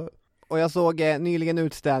jobbade. Och jag såg nyligen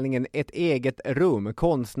utställningen Ett eget rum,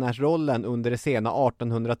 konstnärsrollen under det sena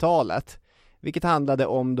 1800-talet. Vilket handlade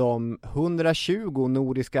om de 120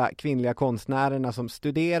 nordiska kvinnliga konstnärerna som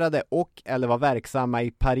studerade och eller var verksamma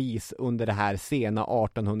i Paris under det här sena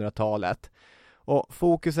 1800-talet. Och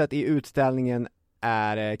fokuset i utställningen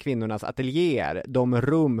är kvinnornas ateljéer, de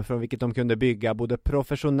rum från vilket de kunde bygga både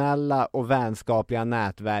professionella och vänskapliga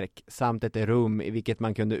nätverk samt ett rum i vilket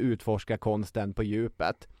man kunde utforska konsten på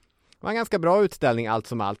djupet. Det var en ganska bra utställning allt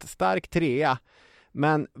som allt, stark 3.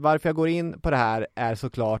 Men varför jag går in på det här är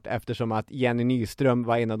såklart eftersom att Jenny Nyström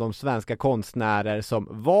var en av de svenska konstnärer som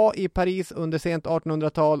var i Paris under sent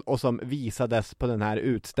 1800-tal och som visades på den här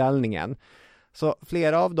utställningen. Så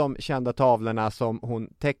flera av de kända tavlorna som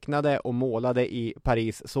hon tecknade och målade i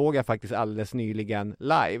Paris såg jag faktiskt alldeles nyligen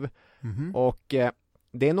live. Och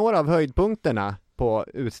det är några av höjdpunkterna på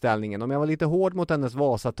utställningen. Om jag var lite hård mot hennes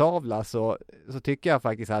Vasatavla så tycker jag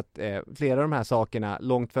faktiskt att flera av de här sakerna,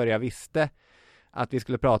 långt före jag visste att vi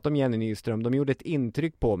skulle prata om Jenny Nyström, de gjorde ett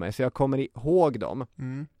intryck på mig, så jag kommer ihåg dem.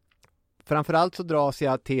 Framförallt så dras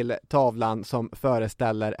jag till tavlan som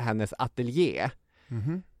föreställer hennes ateljé.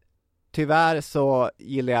 Tyvärr så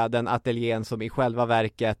gillar jag den ateljén som i själva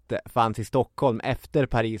verket fanns i Stockholm efter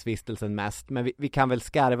Parisvistelsen mest. Men vi kan väl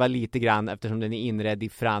skarva lite grann eftersom den är inredd i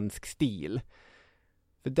fransk stil.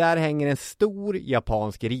 För där hänger en stor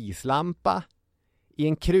japansk rislampa. I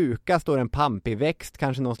en kruka står en pampiväxt,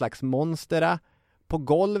 kanske någon slags monstera. På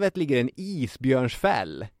golvet ligger en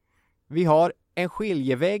isbjörnsfäll. Vi har en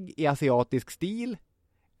skiljevägg i asiatisk stil.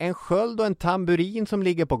 En sköld och en tamburin som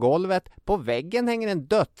ligger på golvet. På väggen hänger en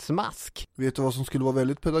dödsmask. Vet du vad som skulle vara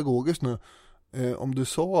väldigt pedagogiskt nu? Om du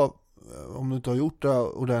sa, om du inte har gjort det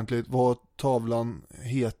ordentligt, vad tavlan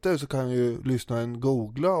heter, så kan ju lyssnaren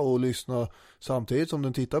googla och lyssna samtidigt som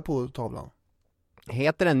den tittar på tavlan.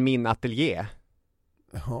 Heter den Min ateljé?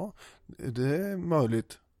 Ja, det är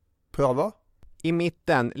möjligt. Pröva. I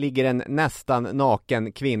mitten ligger en nästan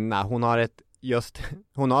naken kvinna. Hon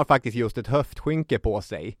har faktiskt just ett höftskynke på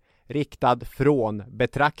sig, riktad från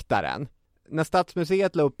betraktaren. När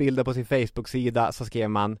Stadsmuseet la upp bilder på sin Facebook-sida så skrev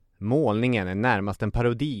man: målningen är närmast en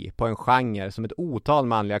parodi på en genre som ett otal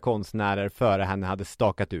manliga konstnärer före henne hade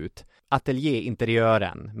stakat ut.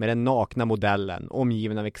 Ateljéinteriören med den nakna modellen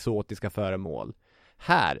omgiven av exotiska föremål.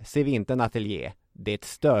 Här ser vi inte en ateljé, det är ett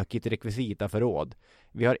stökigt rekvisitaförråd.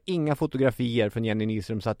 Vi har inga fotografier från Jenny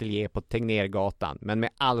Nyströms ateljé på Tegnérgatan, men med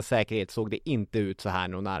all säkerhet såg det inte ut så här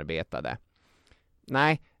när hon arbetade.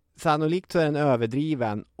 Nej, sannolikt så är den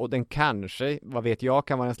överdriven och den kanske, vad vet jag,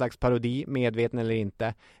 kan vara en slags parodi, medveten eller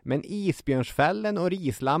inte. Men isbjörnsfällen och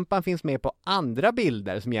rislampan finns med på andra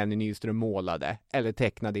bilder som Jenny Nyström målade eller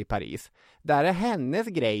tecknade i Paris. Där är hennes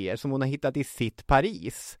grejer som hon har hittat i sitt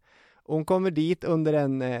Paris. Hon kommer dit under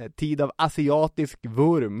en tid av asiatisk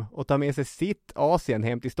vurm och tar med sig sitt Asien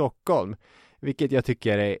hem till Stockholm. Vilket jag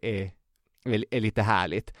tycker är lite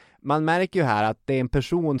härligt. Man märker ju här att det är en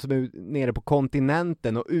person som är nere på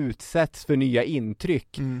kontinenten och utsätts för nya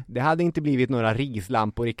intryck. Det hade inte blivit några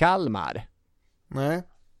rislampor i Kalmar. Nej,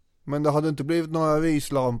 men det hade inte blivit några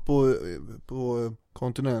rislampor på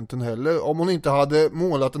kontinenten heller. Om hon inte hade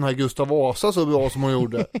målat den här Gustav Vasa så bra som hon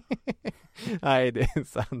gjorde. Nej, det är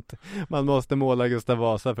sant. Man måste måla Gustav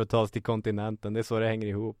Vasa för att ta sig till kontinenten. Det är så det hänger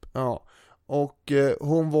ihop. Ja, och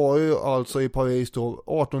hon var ju alltså i Paris då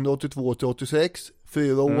 1882 till 86,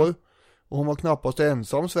 4 år. Och hon var knappast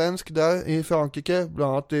ensam svensk där i Frankrike.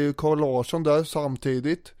 Bland annat är ju Carl Larsson där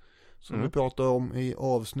samtidigt, som vi pratade om i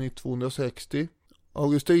avsnitt 260.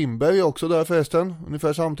 August Strindberg är också där förresten,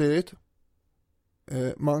 ungefär samtidigt.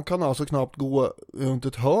 Man kan alltså knappt gå runt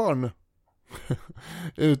ett hörn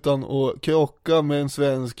utan att krocka med en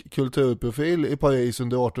svensk kulturprofil i Paris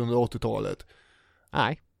under 1880-talet.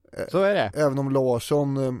 Nej, så är det. Även om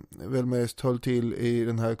Larsson väl mest höll till i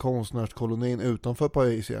den här konstnärskolonin utanför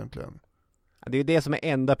Paris egentligen. Det är ju det som är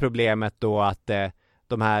enda problemet då, att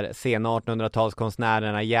de här sena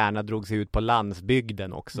 1800-talskonstnärerna gärna drog sig ut på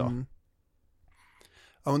landsbygden också.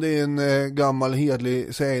 Ja, men det är en gammal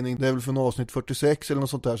hedlig sägning. Det är väl från avsnitt 46 eller något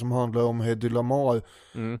sånt där som handlar om Hedy Lamarr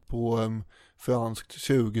på franskt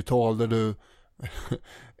 20-tal, där du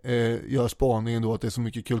gör spaningen då att det är så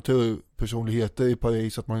mycket kulturpersonligheter i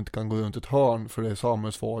Paris att man inte kan gå runt ett hörn för det är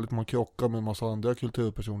samhällsfarligt. Man krockar med en massa andra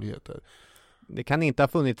kulturpersonligheter. Det kan inte ha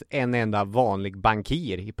funnits en enda vanlig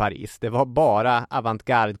bankir i Paris. Det var bara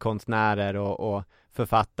avantgarde-konstnärer och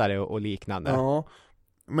författare och liknande. Ja,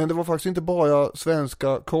 men det var faktiskt inte bara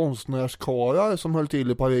svenska konstnärskarar som höll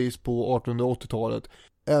till i Paris på 1880-talet.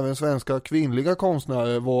 Även svenska kvinnliga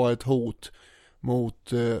konstnärer var ett hot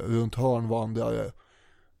mot runt hörnvandrare.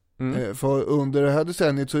 För under det här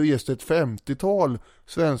decenniet så ges det ett 50-tal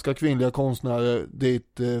svenska kvinnliga konstnärer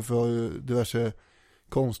dit för diverse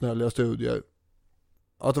konstnärliga studier.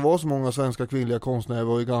 Att det var så många svenska kvinnliga konstnärer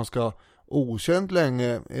var ju ganska okänt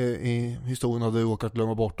länge i historien, hade råkat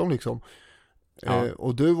glömma bort dem liksom. Ja.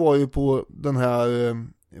 Och du var ju på den här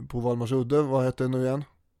på Valdemarsudde, vad heter det nu igen?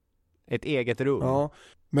 Ett eget rum. Ja,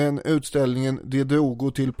 men utställningen Det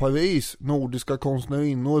drogo till Paris, nordiska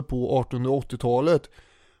konstnärinnor på 1880-talet,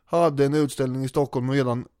 hade en utställning i Stockholm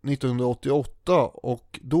redan 1988,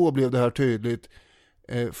 och då blev det här tydligt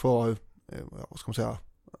för vad ska man säga,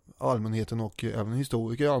 allmänheten och även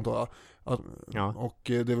historiker antar jag. Och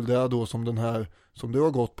det är väl där då som den här som du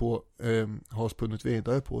har gått på har spunnit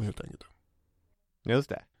vidare på helt enkelt. Just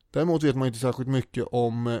det. Däremot vet man inte särskilt mycket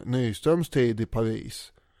om Nyströms tid i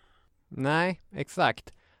Paris. Nej,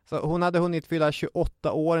 exakt. Så hon hade hunnit fylla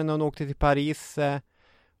 28 år när hon åkte till Paris.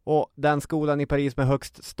 Och den skolan i Paris med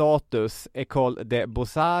högst status, École des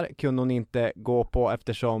Beaux-Arts, kunde hon inte gå på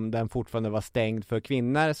eftersom den fortfarande var stängd för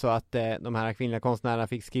kvinnor. Så att de här kvinnliga konstnärerna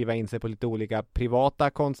fick skriva in sig på lite olika privata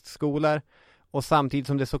konstskolor. Och samtidigt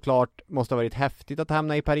som det såklart måste ha varit häftigt att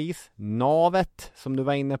hamna i Paris, navet som du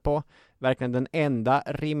var inne på, verkligen den enda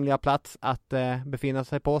rimliga plats att befinna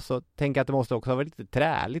sig på, så tänk att det måste också ha varit lite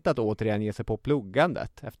träligt att återigen ge sig på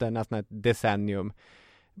pluggandet efter nästan ett decennium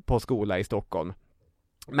på skola i Stockholm.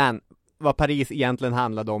 Men vad Paris egentligen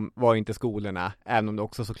handlade om var inte skolorna, även om det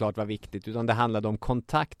också såklart var viktigt, utan det handlade om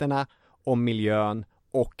kontakterna, om miljön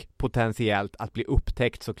och potentiellt att bli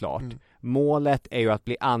upptäckt såklart. Målet är ju att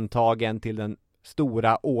bli antagen till den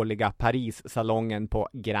stora årliga Paris-salongen på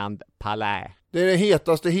Grand Palais. Det är det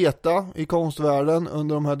hetaste heta i konstvärlden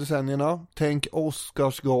under de här decennierna. Tänk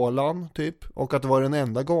Oscarsgalan typ, och att det var den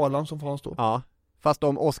enda galan som fanns då. Ja, fast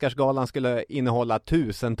om Oscarsgalan skulle innehålla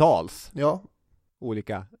tusentals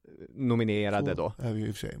olika nominerade så då. Är vi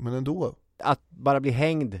i och för sig, men ändå. Att bara bli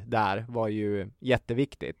hängd där var ju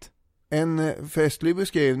jätteviktigt. En festlig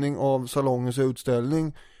beskrivning av salongens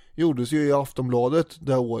utställning gjordes ju i Aftonbladet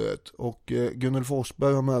det året, och Gunnel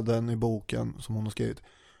Forsberg har med den i boken som hon har skrivit.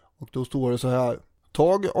 Och då står det så här: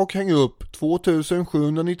 tag och häng upp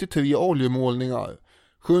 2793 oljemålningar,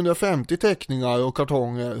 750 teckningar och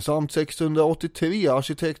kartonger samt 683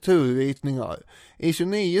 arkitekturritningar i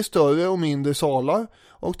 29 större och mindre salar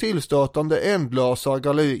och tillstötande ändlösa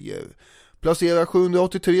gallerier. Placera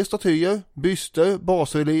 783 statyer, byster,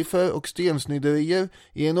 basreliefer och stensniderier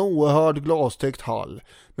i en oerhörd glastäckt hall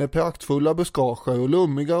med praktfulla buskager och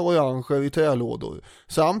lummiga oranger i trälådor,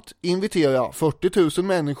 samt invitera 40 000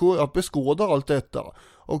 människor att beskåda allt detta,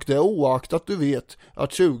 och det oaktat du vet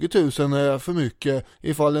att 20 000 är för mycket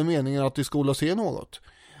ifall det är meningen att de skola se något.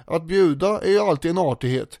 Att bjuda är ju alltid en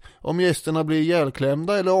artighet. Om gästerna blir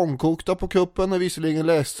ihjälklämda eller omkokta på kuppen är visserligen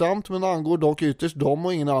ledsamt, men angår dock ytterst dem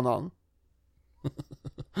och ingen annan.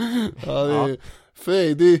 Ja, det är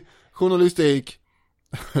fredig journalistik.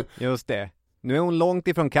 Just det. Nu är hon långt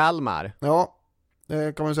ifrån Kalmar. Ja,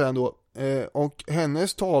 det kan man säga ändå. Och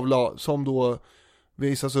hennes tavla som då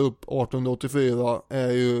visas upp 1884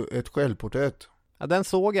 är ju ett självporträtt. Ja, den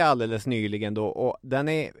såg jag alldeles nyligen då, och den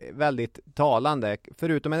är väldigt talande.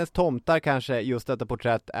 Förutom hennes tomtar kanske just detta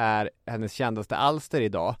porträtt är hennes kändaste alster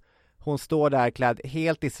idag. Hon står där klädd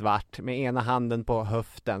helt i svart med ena handen på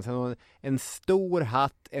höften. Sen har hon en stor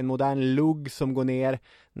hatt, en modern lugg som går ner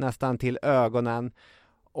nästan till ögonen.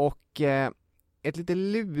 Och ett lite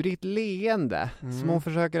lurigt leende som hon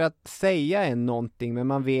försöker att säga är någonting, men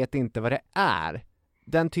man vet inte vad det är.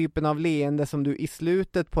 Den typen av leende som du i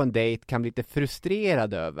slutet på en dejt kan bli lite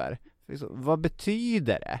frustrerad över. Vad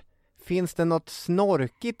betyder det? Finns det något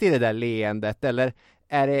snorkigt i det där leendet, eller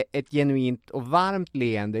är det ett genuint och varmt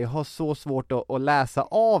leende? Jag har så svårt att läsa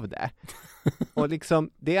av det. Och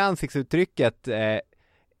liksom det ansiktsuttrycket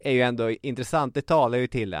är ju ändå intressant. Det talar ju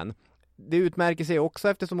till en. Det utmärker sig också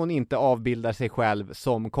eftersom hon inte avbildar sig själv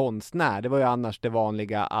som konstnär. Det var ju annars det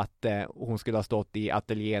vanliga att hon skulle ha stått i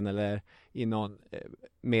ateljén eller i någon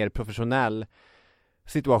mer professionell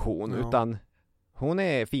situation. Ja. Utan hon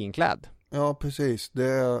är finklädd. Ja, precis.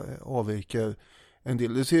 Det avviker en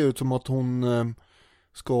del. Det ser ut som att hon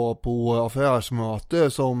ska på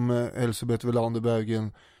affärsmöte, som Elisabeth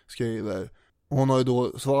Welander-Bergen skriver. Hon har ju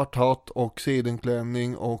då svart hatt och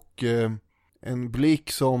sidenklänning och en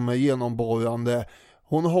blick som är genomborrande.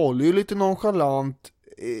 Hon håller ju lite nonchalant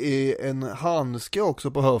i en handske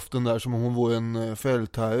också på höften där, som om hon var en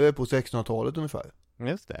fältherre på 1600-talet ungefär.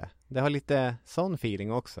 Just det. Det har lite sån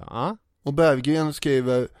feeling också. Ja. Och Berggren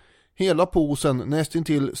skriver: hela posen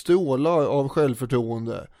nästintill strålar av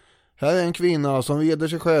självförtroende. Här är en kvinna som veder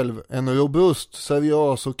sig själv, en robust,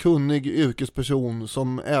 seriös och kunnig yrkesperson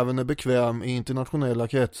som även är bekväm i internationella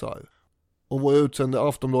kretsar. Och vår utsände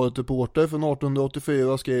Aftonbladet-reporter från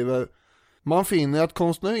 1884 skriver: man finner att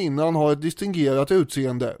konstnärinnan har ett distingerat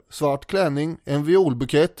utseende, svart klänning, en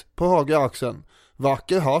violbukett på högra axeln,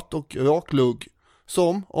 vacker hatt och rak lugg,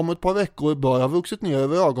 som om ett par veckor bör ha vuxit ner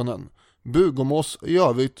över ögonen. Bugomos i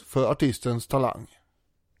övrigt för artistens talang.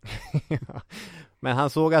 Men han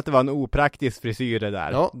såg att det var en opraktisk frisyr det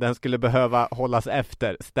där. Ja. Den skulle behöva hållas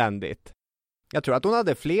efter ständigt. Jag tror att hon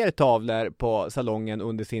hade fler tavlor på salongen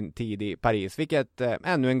under sin tid i Paris, vilket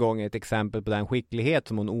ännu en gång är ett exempel på den skicklighet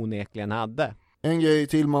som hon onekligen hade. En grej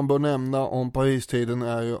till man bör nämna om Paris-tiden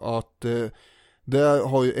är ju att där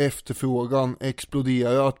har ju efterfrågan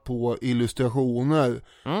exploderat på illustrationer.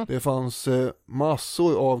 Det fanns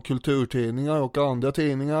massor av kulturtidningar och andra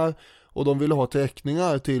tidningar, och de ville ha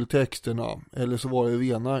teckningar till texterna, eller så var det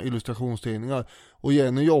rena illustrationstidningar. Och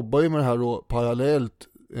Jenny jobbar ju med det här då parallellt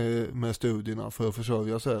med studierna för att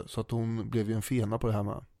försörja sig, så att hon blev ju en fena på det här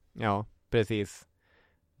med. Ja, precis.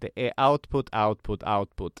 Det är output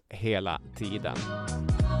hela tiden.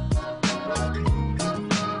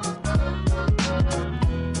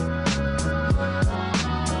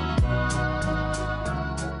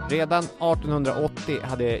 Redan 1880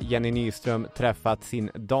 hade Jenny Nyström träffat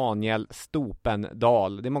sin Daniel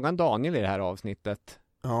Stopendal. Det är många Daniel i det här avsnittet.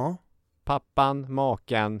 Ja. Pappan,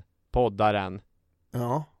 maken, poddaren.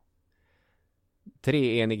 Ja.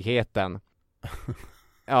 Treenigheten.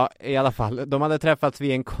 Ja, i alla fall. De hade träffats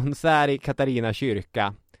vid en konsert i Katarina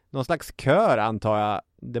kyrka. Någon slags kör antar jag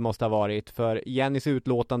det måste ha varit. För Jennys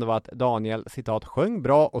utlåtande var att Daniel, citat, sjöng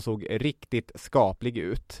bra och såg riktigt skaplig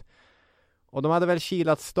ut. Och de hade väl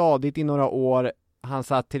kilat stadigt i några år. Han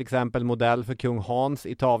satt till exempel modell för kung Hans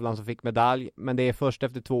i tavlan som fick medalj. Men det är först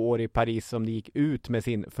efter 2 år i Paris som det gick ut med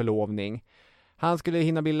sin förlovning. Han skulle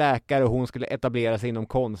hinna bli läkare och hon skulle etablera sig inom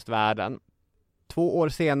konstvärlden. 2 år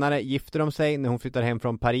senare gifter de sig när hon flyttar hem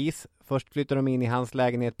från Paris. Först flyttar de in i hans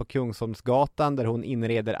lägenhet på Kungsholmsgatan där hon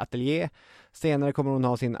inreder ateljé. Senare kommer hon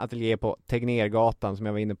ha sin ateljé på Tegnérgatan som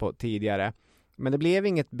jag var inne på tidigare. Men det blev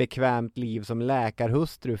inget bekvämt liv som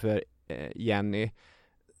läkarhustru för Jenny.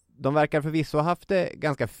 De verkar förvisso ha haft det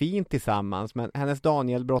ganska fint tillsammans, men hennes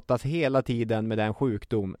Daniel brottas hela tiden med den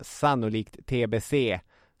sjukdom, sannolikt TBC,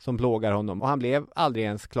 som plågar honom, och han blev aldrig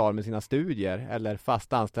ens klar med sina studier eller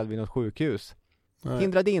fast anställd vid något sjukhus. Nej.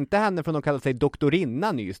 Hindrade inte henne från att kalla sig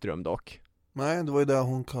doktorinna Nyström dock. Nej, det var ju det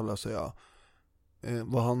hon kallade sig, ja.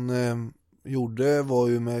 Vad han gjorde var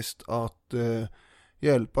ju mest att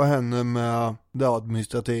hjälpa henne med det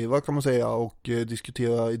administrativa kan man säga, och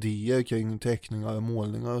diskutera idéer kring teckningar och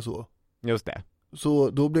målningar och så. Just det. Så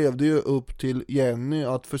då blev det ju upp till Jenny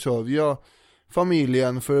att försörja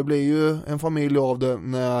familjen, för det blev ju en familj av det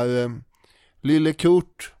när lille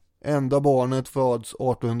Kurt, enda barnet, föds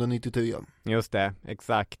 1893. Just det,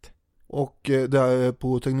 exakt. Och där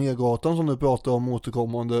på Tegnérgatan som du pratade om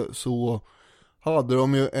återkommande så hade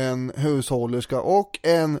de ju en hushållerska och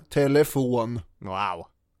en telefon. Wow.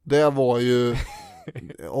 Det var ju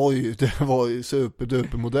det var ju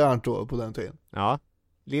superduper modernt då på den tiden. Ja.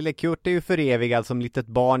 Lille Kurt är ju förevigad som litet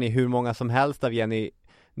barn i hur många som helst av Jenny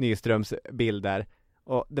Nyströms bilder.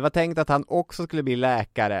 Och det var tänkt att han också skulle bli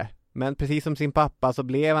läkare. Men precis som sin pappa så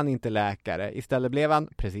blev han inte läkare. Istället blev han,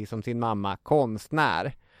 precis som sin mamma,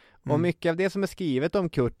 konstnär. Och mycket av det som är skrivet om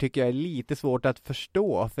Kurt tycker jag är lite svårt att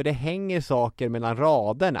förstå, för det hänger saker mellan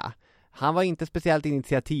raderna. Han var inte speciellt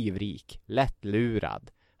initiativrik,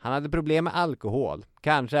 lättlurad. Han hade problem med alkohol,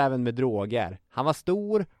 kanske även med droger. Han var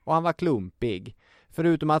stor och han var klumpig.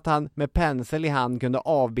 Förutom att han med pensel i hand kunde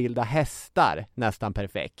avbilda hästar nästan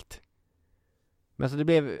perfekt. Men så det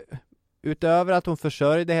blev, utöver att hon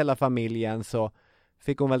försörjde hela familjen, så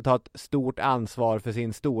fick hon väl ta ett stort ansvar för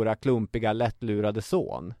sin stora, klumpiga, lättlurade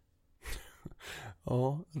son.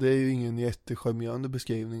 Ja, det är ju ingen jättecharmerande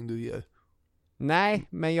beskrivning du ger. Nej,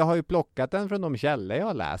 men jag har ju plockat den från de källor jag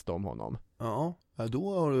har läst om honom. Ja,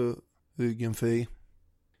 då har du ryggen fri.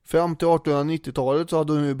 Fram till 1890-talet så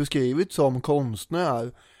hade hon ju beskrivits som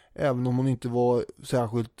konstnär, även om hon inte var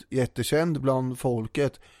särskilt jättekänd bland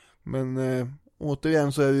folket. Men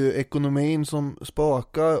återigen så är det ju ekonomin som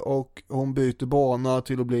spakar och hon byter bana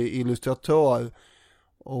till att bli illustratör.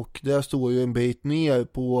 Och där står ju en bit ner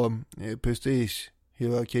på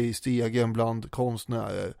prestigehierarkistegen bland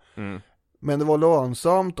konstnärer. Men det var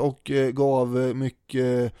lönsamt och gav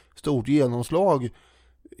mycket stort genomslag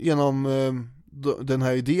genom den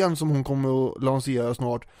här idén som hon kommer att lansera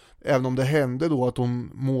snart. Även om det hände då att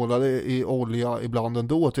hon målade i olja ibland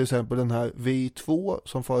ändå. Till exempel den här V2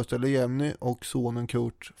 som föreställer Jenny och sonen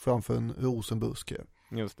Kurt framför en rosenbuske.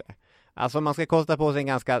 Just det. Alltså om man ska kosta på sig en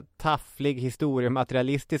ganska tafflig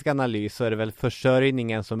historiematerialistisk analys så är det väl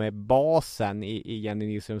försörjningen som är basen i Jenny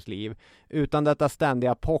Nyströms liv. Utan detta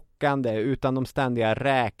ständiga pockande, utan de ständiga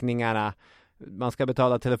räkningarna, man ska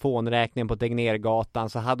betala telefonräkningen på Tegnérgatan,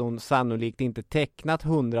 så hade hon sannolikt inte tecknat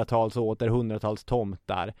hundratals och åter hundratals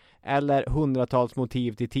tomtar eller hundratals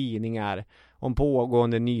motiv till tidningar om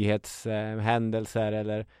pågående nyhetshändelser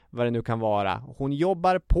eller vad det nu kan vara. Hon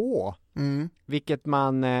jobbar på, vilket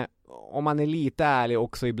man, om man är lite ärlig,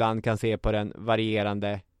 också ibland kan se på den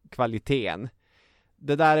varierande kvaliteten.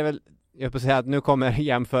 Det där är väl, jag får säga att nu kommer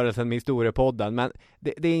jämförelsen med historiepodden, men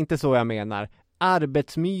det är inte så jag menar.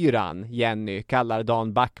 Arbetsmyran, Jenny, kallar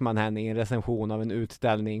Dan Backman henne i en recension av en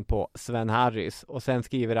utställning på Sven Harrys. Och sen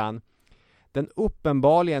skriver han: den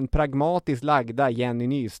uppenbarligen pragmatiskt lagda Jenny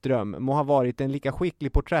Nyström må ha varit en lika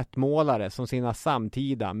skicklig porträttmålare som sina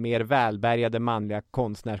samtida, mer välbärgade manliga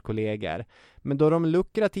konstnärskollegor. Men då de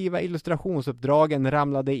lukrativa illustrationsuppdragen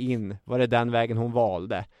ramlade in var det den vägen hon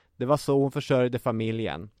valde. Det var så hon försörjde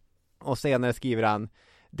familjen. Och senare skriver han: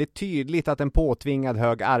 det är tydligt att en påtvingad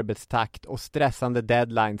hög arbetstakt och stressande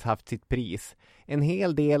deadlines haft sitt pris. En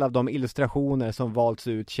hel del av de illustrationer som valts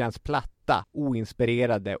ut känns platta,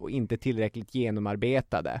 oinspirerade och inte tillräckligt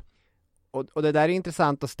genomarbetade. Och det där är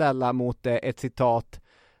intressant att ställa mot ett citat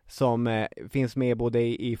som finns med både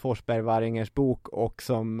i Forsberg-Varringers bok och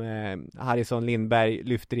som Harrison Lindberg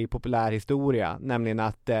lyfter i populärhistoria, nämligen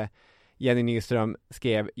att Jenny Nyström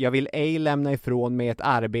skrev: jag vill ej lämna ifrån mig ett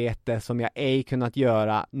arbete som jag ej kunnat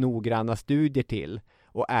göra noggranna studier till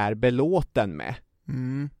och är belåten med.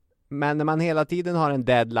 Men när man hela tiden har en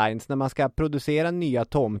deadline, när man ska producera nya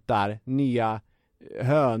tomtar, nya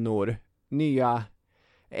hönor, nya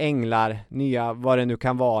änglar, nya vad det nu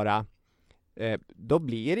kan vara, då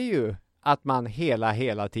blir det ju att man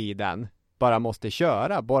hela tiden bara måste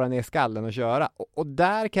köra, borra ner skallen och köra. Och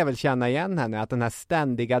där kan jag väl känna igen henne, att den här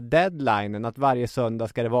ständiga deadlinen, att varje söndag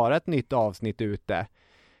ska det vara ett nytt avsnitt ute.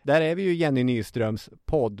 Där är vi ju Jenny Nyströms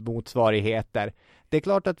poddmotsvarigheter. Det är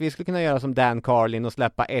klart att vi skulle kunna göra som Dan Carlin och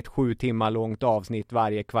släppa ett 7 timmar långt avsnitt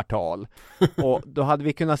varje kvartal. Och då hade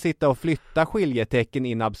vi kunnat sitta och flytta skiljetecken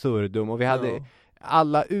in absurdum, och vi hade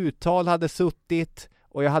alla uttal hade suttit,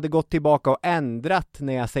 och jag hade gått tillbaka och ändrat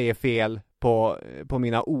när jag säger fel på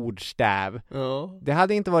mina ordstäv. Ja. Det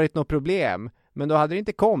hade inte varit något problem, men då hade det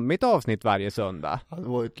inte kommit avsnitt varje söndag. Det hade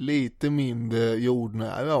varit lite mindre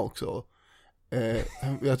jordnära också.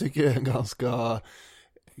 Jag tycker det är ganska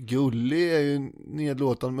gullig, är ju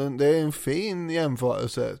nedlåtande, men det är en fin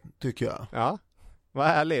jämförelse, tycker jag. Ja, vad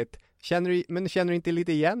härligt. Känner du inte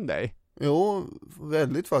lite igen dig? Jo,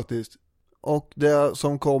 väldigt faktiskt. Och det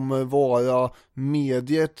som kommer vara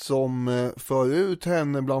mediet som för ut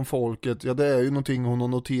henne bland folket, ja, det är ju någonting hon har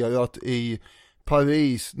noterat i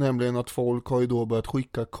Paris, nämligen att folk har ju då börjat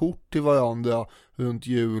skicka kort till varandra runt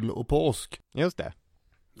jul och påsk. Just det.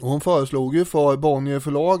 Och hon föreslog ju för Bonnier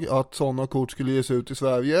förlag att sådana kort skulle ges ut i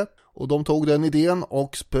Sverige, och de tog den idén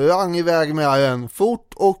och sprang iväg med den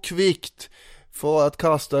fort och kvickt för att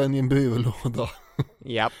kasta den i en byrålåda.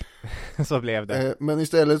 Japp, så blev det. Men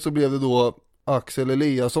istället så blev det då Axel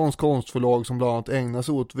Eliassons konstförlag som bland annat ägnar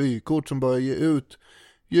sig åt vykort, som börjar ge ut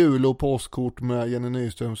jul- och påskkort med Jenny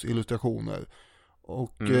Nyströms illustrationer.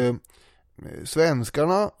 Och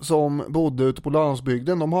svenskarna som bodde ute på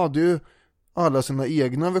landsbygden, de hade ju alla sina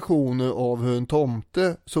egna versioner av hur en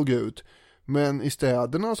tomte såg ut. Men i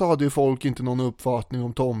städerna så hade ju folk inte någon uppfattning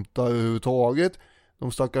om tomtar överhuvudtaget.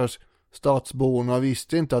 De stackars stadsborna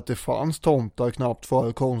visste inte att det fanns tomtar knappt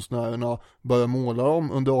före konstnärerna började måla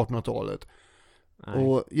dem under 1800-talet. Nej.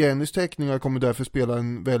 Och Jennys teckningar kommer därför spela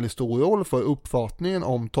en väldigt stor roll för uppfattningen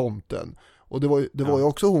om tomten. Och det var ju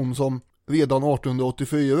också hon som redan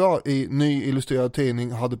 1884 i Ny illustrerad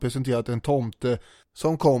tidning hade presenterat en tomte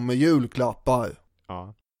som kom med julklappar.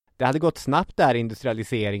 Ja. Det hade gått snabbt där,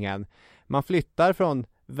 industrialiseringen. Man flyttar från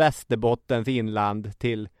Västerbottens inland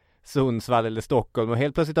till Sundsvall eller Stockholm, och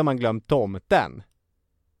helt plötsligt har man glömt tomten.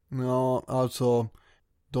 Ja, alltså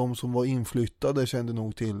de som var inflyttade kände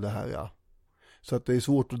nog till det här, ja. Så att det är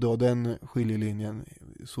svårt att dra den skiljelinjen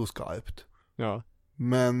så skarpt. Ja.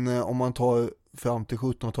 Men om man tar fram till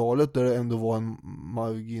 1700-talet, där det ändå var en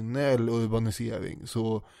marginell urbanisering,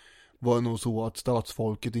 så var det nog så att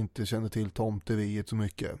stadsfolket inte kände till tomteriet så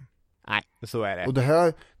mycket. Nej, så är det. Och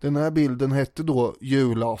den här bilden hette då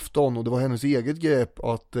julafton, och det var hennes eget grepp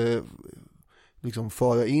att liksom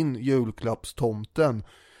föra in julklappstomten.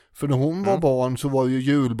 För när hon var barn så var ju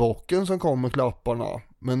julbocken som kom med klapparna,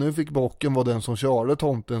 men nu fick bocken vara den som körde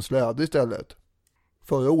tomtens släde istället.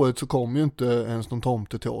 Förra året så kom ju inte ens någon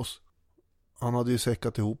tomte till oss. Han hade ju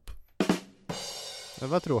säckat ihop. Det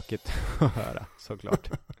var tråkigt att höra, såklart.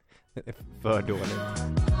 För dåligt.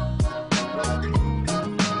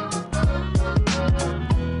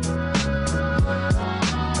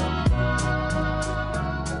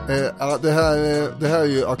 Det här är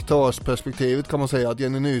ju aktörsperspektivet, kan man säga, att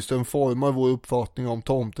Jenny Nyström formar vår uppfattning om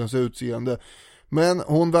tomtens utseende. Men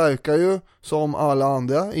hon verkar ju som alla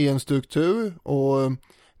andra i en struktur, och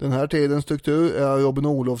den här tidens struktur är Robin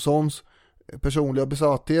Olofssons personliga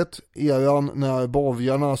besatthet, eran när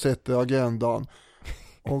bovjarna sätter agendan.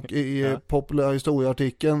 Och i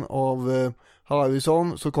populärhistorieartikeln av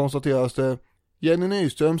Harrison så konstateras det: Jenny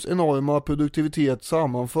Nyströms enorma produktivitet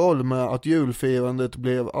sammanföll med att julfirandet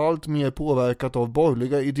blev allt mer påverkat av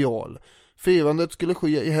borgerliga ideal. Firandet skulle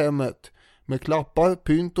ske i hemmet med klappar,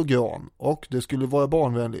 pynt och gran, och det skulle vara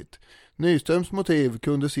barnvänligt. Nyströms motiv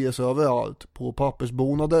kunde ses överallt, på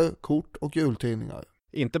pappersbonader, kort och jultidningar.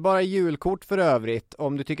 Inte bara julkort för övrigt.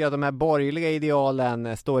 Om du tycker att de här borgerliga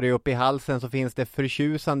idealen står dig upp i halsen så finns det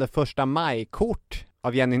förtjusande 1 maj-kort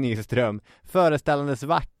av Jenny Nyström. Föreställandes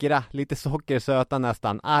vackra, lite sockersöta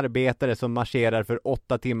nästan, arbetare som marscherar för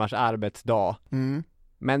 8 timmars arbetsdag.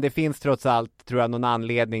 Men det finns trots allt, tror jag, någon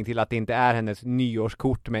anledning till att det inte är hennes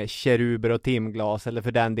nyårskort med keruber och timglas, eller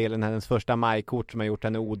för den delen hennes 1 maj-kort som har gjort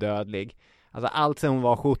henne odödlig. Alltså allt sedan hon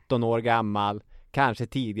var 17 år gammal, kanske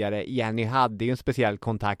tidigare, Jenny hade ju en speciell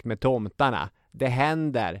kontakt med tomtarna. Det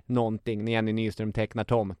händer någonting när Jenny Nyström tecknar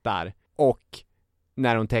tomtar. Och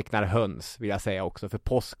när hon tecknar höns, vill jag säga också. För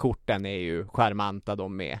påskkorten är ju charmanta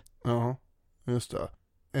de med. Ja, just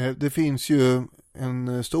det. Det finns ju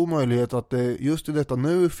en stor möjlighet att det just i detta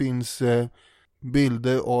nu finns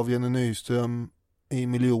bilder av Jenny Nyström i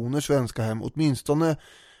miljoner svenska hem. Åtminstone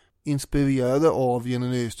inspirerade av Jenny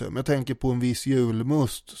Nyström. Jag tänker på en viss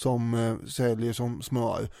julmust som säljer som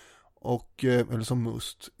smör och, eller som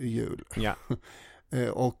must i jul. Ja.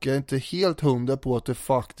 Och jag är inte helt hundra på att det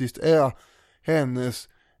faktiskt är hennes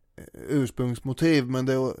ursprungsmotiv, men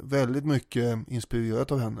det är väldigt mycket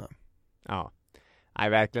inspirerat av henne. Ja, nej,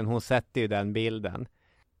 verkligen, hon sätter ju den bilden.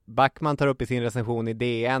 Backman tar upp i sin recension i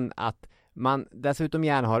DN att man dessutom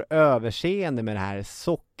gärna har överseende med det här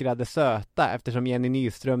sockrade söta, eftersom Jenny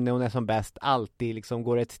Nyström när hon är som bäst alltid liksom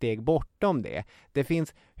går ett steg bortom det. Det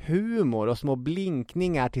finns humor och små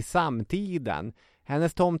blinkningar till samtiden.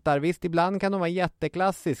 Hennes tomtar, visst, ibland kan de vara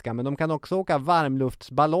jätteklassiska, men de kan också åka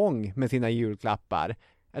varmluftsballong med sina julklappar.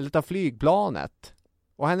 Eller ta flygplanet.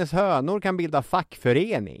 Och hennes hönor kan bilda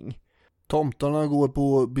fackförening. Tomtarna går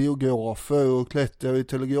på biografer och klättrar i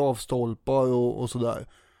telegrafstolpar och sådär.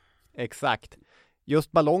 Exakt.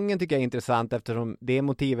 Just ballongen tycker jag är intressant eftersom det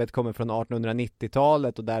motivet kommer från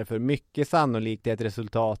 1890-talet och därför mycket sannolikt är ett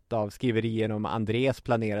resultat av skriverier om Andrés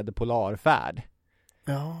planerade polarfärd.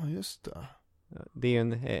 Ja, just det. Det är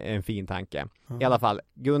ju en fin tanke. I alla fall,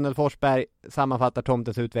 Gunnel Forsberg sammanfattar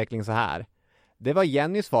tomtens utveckling så här. Det var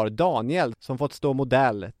Jennys far Daniel som fått stå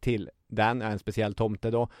modell till den, en speciell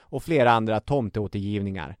tomte då, och flera andra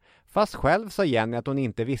tomteåtergivningar. Fast själv sa Jenny att hon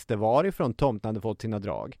inte visste varifrån tomten hade fått sina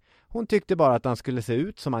drag. Hon tyckte bara att han skulle se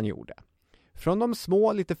ut som han gjorde. Från de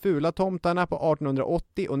små, lite fula tomtarna på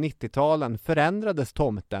 1880- och 90-talen förändrades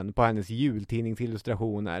tomten på hennes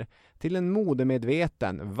jultidningsillustrationer till en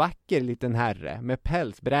modemedveten, vacker liten herre med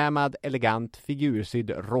pälsbrämad, elegant, figursydd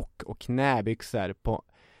rock och knäbyxor på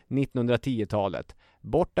 1910-talet.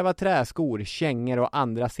 Borta var träskor, kängor och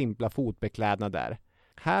andra simpla fotbeklädnader.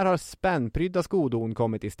 Här har spännprydda skodon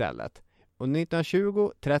kommit istället. Och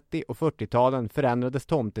 1920-, 30- och 40-talen förändrades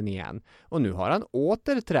tomten igen. Och nu har han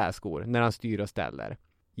åter träskor när han styr och ställer.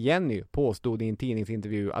 Jenny påstod i en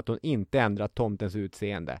tidningsintervju att hon inte ändrat tomtens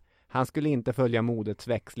utseende. Han skulle inte följa modets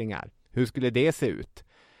växlingar. Hur skulle det se ut?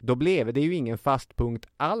 Då blev det ju ingen fast punkt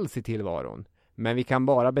alls i tillvaron. Men vi kan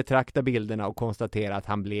bara betrakta bilderna och konstatera att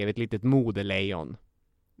han blev ett litet modelejon.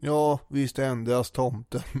 Ja, visst ändras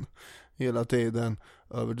tomten hela tiden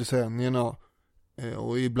över decennierna.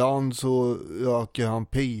 Och ibland så röker han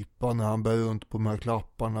pipa när han bär runt på de här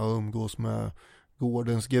klapparna och umgås med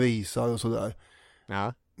gårdens grisar och sådär.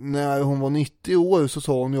 Ja. När hon var 90 år så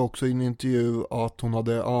sa hon ju också i en intervju att hon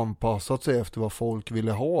hade anpassat sig efter vad folk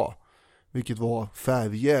ville ha. Vilket var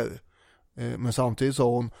färger. Men samtidigt sa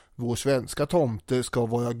hon, vår svenska tomte ska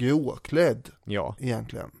vara gråklädd. Ja.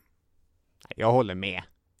 Egentligen. Jag håller med.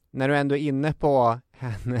 När du ändå är inne på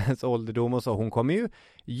hennes ålderdom och så, hon kommer ju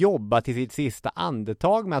jobba till sitt sista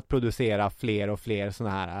andetag med att producera fler och fler såna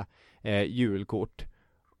här julkort.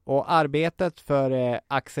 Och arbetet för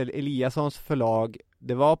Axel Eliassons förlag,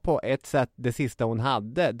 det var på ett sätt det sista hon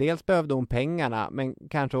hade. Dels behövde hon pengarna, men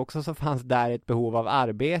kanske också så fanns där ett behov av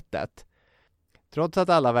arbetet. Trots att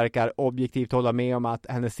alla verkar objektivt hålla med om att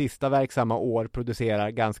hennes sista verksamma år producerar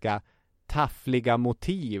ganska taffliga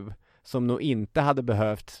motiv som nog inte hade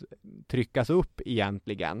behövt tryckas upp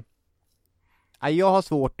egentligen. Jag har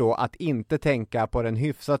svårt då att inte tänka på den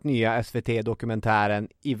hyfsat nya SVT-dokumentären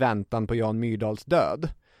I väntan på Jan Myrdals död.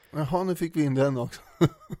 Jaha, nu fick vi in den också.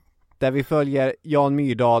 Där vi följer Jan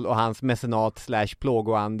Myrdal och hans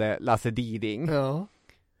mecenat/plågoande Lasse Diding. Ja.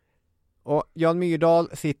 Och Jan Myrdal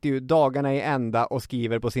sitter ju dagarna i ända och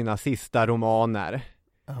skriver på sina sista romaner.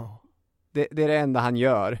 Ja. Det är det enda han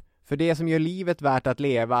gör. För det som gör livet värt att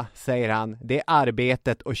leva, säger han, det är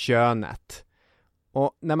arbetet och könet.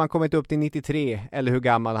 Och när man kommit upp till 93, eller hur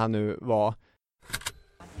gammal han nu var,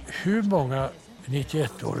 hur många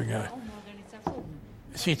 91-åringar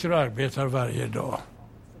sitter och arbetar varje dag?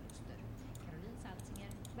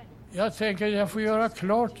 Jag tänker att jag får göra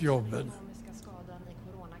klart jobben.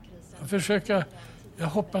 Jag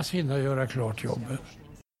hoppas hinna göra klart jobben.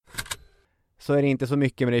 Så är det inte så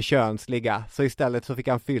mycket med det könsliga, så istället så fick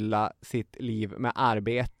han fylla sitt liv med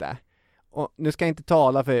arbete. Och nu ska jag inte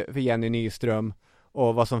tala för Jenny Nyström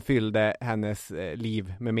och vad som fyllde hennes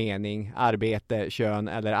liv med mening, arbete, kön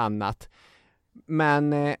eller annat.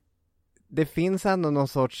 Men det finns ändå någon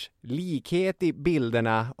sorts likhet i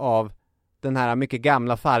bilderna av den här mycket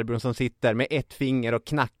gamla farbrorn som sitter med ett finger och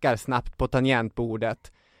knackar snabbt på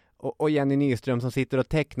tangentbordet. Och Jenny Nyström som sitter och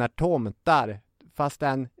tecknar tomtar.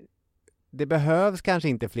 Fastän det behövs kanske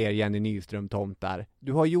inte fler Jenny Nyström-tomtar.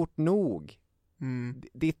 Du har gjort nog.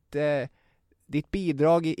 Ditt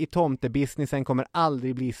bidrag i tomtebusinessen kommer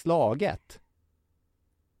aldrig bli slaget.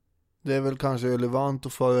 Det är väl kanske relevant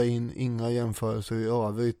att föra in inga jämförelser i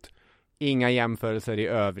övrigt. Inga jämförelser i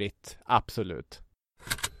övrigt, absolut.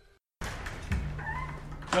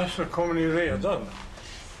 Ja, så kommer ni redan.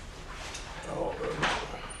 Ja,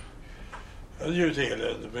 det är ju ett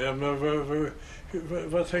elände.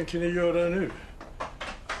 Men vad tänker ni göra nu?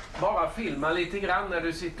 Bara filma lite grann när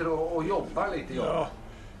du sitter och jobbar lite. Ja,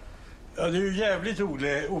 det är ju jävligt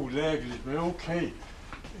olägligt, men okej.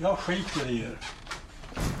 Jag skiter i er.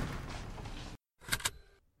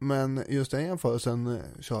 Men just den jämförelsen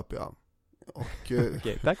köper jag. Och,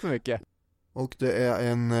 Okej, tack så mycket. Och det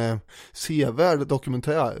är en sevärd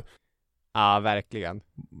dokumentär. Ja, verkligen.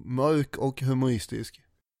 Mörk och humoristisk.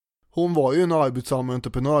 Hon var ju en arbetsam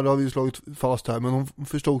entreprenör, det har vi ju slagit fast här. Men hon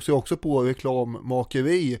förstod sig också på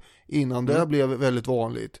reklammakeri innan det blev väldigt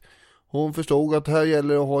vanligt. Hon förstod att här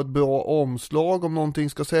gäller det att ha ett bra omslag om någonting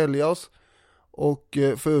ska säljas. Och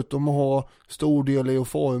förutom att ha stor del i att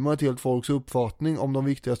forma ett helt folks uppfattning om de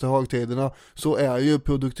viktigaste högtiderna, så är ju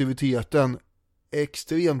produktiviteten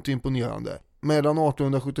extremt imponerande. Mellan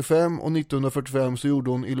 1875 och 1945 så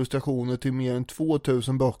gjorde hon illustrationer till mer än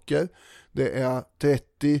 2000 böcker. Det är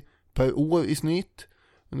 30 per år i snitt.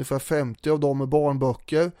 Ungefär 50 av dem är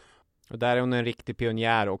barnböcker. Och där är hon en riktig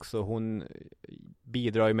pionjär också. Hon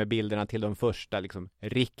bidrar ju med bilderna till de första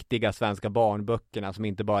riktiga svenska barnböckerna som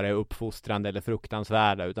inte bara är uppfostrande eller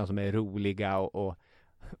fruktansvärda utan som är roliga och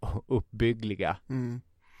uppbyggliga.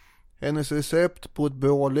 Hennes recept på ett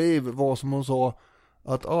bra liv var, som hon sa,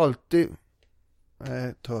 att alltid...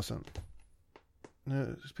 Nej, tösen.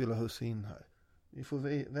 Nu spelar husse in här. Vi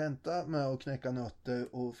får vänta med att knäcka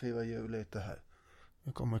nötter och fira jul lite här.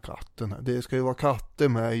 Nu kommer katten här. Det ska ju vara katter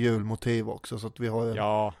med julmotiv också, så att vi har en...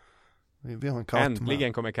 Ja. Vi har en katt. Äntligen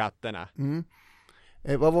med. kommer katterna.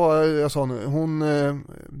 Vad var jag sa nu?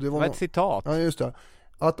 Det var ett citat. Ja, just det.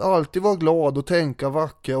 Att alltid vara glad och tänka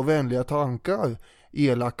vackra och vänliga tankar.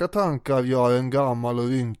 Elaka tankar gör en gammal och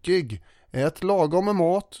rynkig. Ät lagom med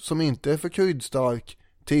mat som inte är för kryddstark.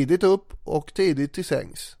 Tidigt upp och tidigt till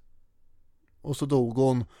sängs. Och så dog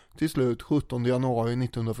hon till slut 17 januari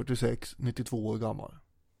 1946, 92 år gammal.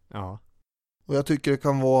 Ja. Och jag tycker det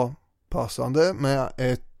kan vara passande med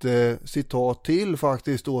ett citat till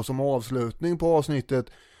faktiskt då som avslutning på avsnittet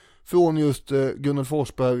från just Gunnel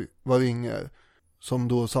Forsberg Waringer, som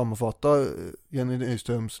då sammanfattar Jenny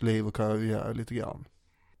Nyströms liv och karriär lite grann.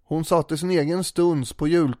 Hon satte sin egen stuns på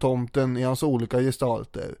jultomten i hans olika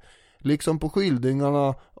gestalter, liksom på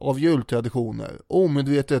skildringarna av jultraditioner.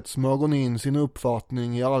 Omedvetet smög hon in sin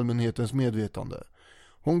uppfattning i allmänhetens medvetande.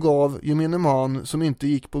 Hon gav gemene man som inte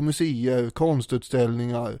gick på museer,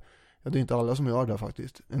 konstutställningar. Ja, det är inte alla som gör det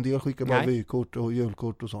faktiskt. En del skickar bara vykort och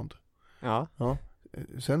julkort och sånt. Ja.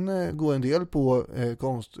 Sen går en del på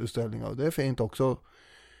konstutställningar och det är fint också.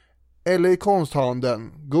 Eller i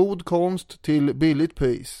konsthandeln. God konst till billigt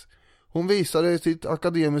pris. Hon visade sitt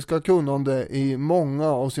akademiska kunnande i många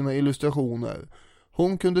av sina illustrationer.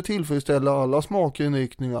 Hon kunde tillfredsställa alla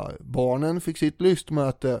smakinriktningar. Barnen fick sitt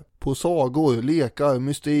lystmäte på sagor, lekar,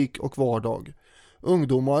 mystik och vardag.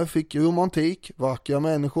 Ungdomar fick romantik, vackra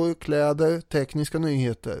människor, kläder, tekniska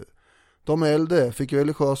nyheter. De äldre fick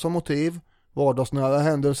religiösa motiv, vardagsnära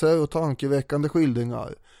händelser och tankeväckande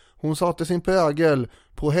skildringar. Hon satte sin prägel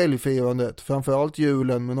på helgfirandet, framförallt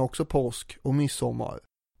julen men också påsk och midsommar.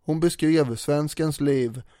 Hon beskrev svenskens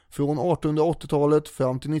liv från 1880-talet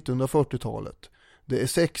fram till 1940-talet. Det är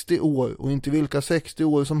 60 år och inte vilka 60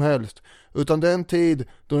 år som helst, utan den tid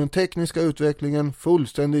då den tekniska utvecklingen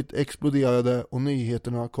fullständigt exploderade och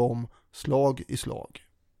nyheterna kom slag i slag.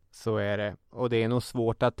 Så är det. Och det är nog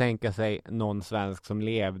svårt att tänka sig någon svensk som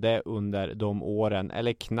levde under de åren,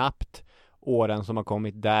 eller knappt åren som har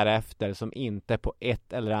kommit därefter, som inte på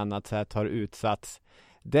ett eller annat sätt har utsatts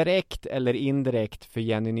direkt eller indirekt för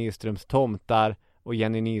Jenny Nyströms tomtar och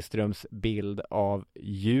Jenny Nyströms bild av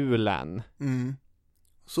julen.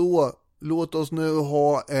 Så låt oss nu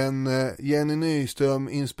ha en Jenny Nyström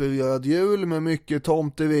inspirerad jul med mycket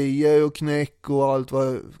tomterier och knäck och allt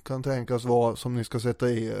vad kan tänkas vara som ni ska sätta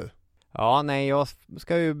i er. Ja, nej, jag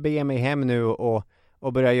ska ju be mig hem nu och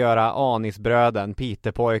börja göra anisbröden,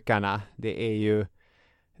 Peterpojkarna. Det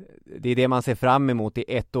är det man ser fram emot i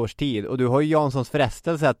 1 års tid. Och du har ju Janssons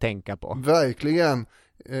frestelse att tänka på. Verkligen.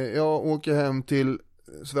 Jag åker hem till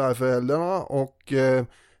svärföräldrarna och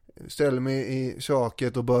ställer mig i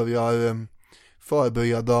köket och börjar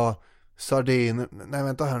förbereda sardiner. Nej,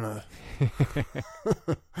 vänta här nu.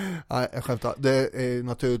 Nej, jag skämtar. Det är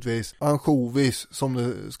naturligtvis ansjovis som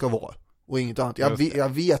det ska vara. Och inget annat. Jag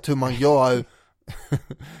vet hur man gör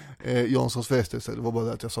Janssons frestelse. Det var bara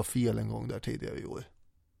det att jag sa fel en gång där tidigare i år.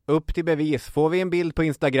 Upp till bevis. Får vi en bild på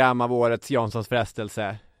Instagram av årets Janssons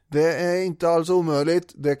frestelse? Det är inte alls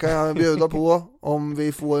omöjligt. Det kan jag bjuda på om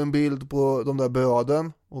vi får en bild på de där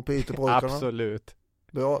bröden och Peterpojkarna. Absolut.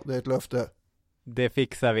 Bra, det är ett löfte. Det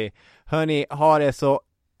fixar vi. Hörni, ha det så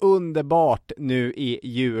underbart nu i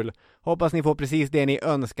jul. Hoppas ni får precis det ni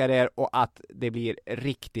önskar er och att det blir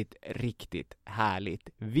riktigt, riktigt härligt.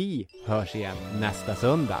 Vi hörs igen nästa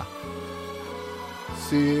söndag.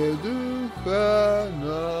 Ser du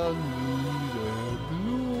stjärnan i det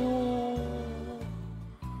blå?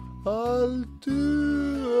 Allt du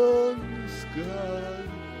önskar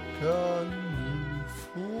kan du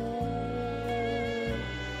få.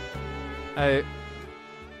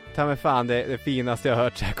 Ta mig fan, det finaste jag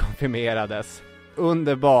hört så här konfirmerades.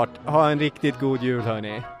 Underbart. Ha en riktigt god jul,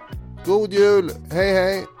 hörni. God jul. Hej,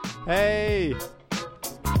 hej. Hej.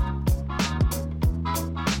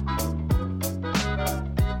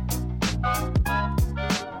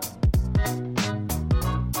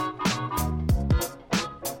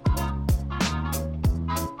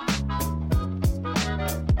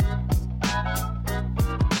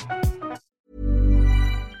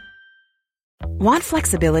 Want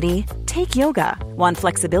flexibility? Take yoga. Want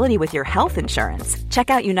flexibility with your health insurance? Check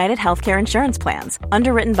out United Healthcare Insurance Plans.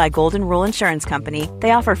 Underwritten by Golden Rule Insurance Company, they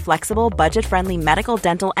offer flexible, budget-friendly medical,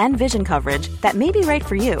 dental, and vision coverage that may be right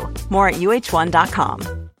for you. More at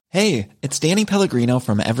uh1.com. Hey, it's Danny Pellegrino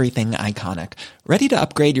from Everything Iconic. Ready to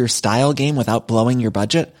upgrade your style game without blowing your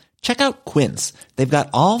budget? Check out Quince. They've got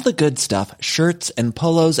all the good stuff, shirts and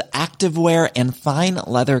polos, activewear, and fine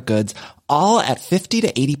leather goods, all at 50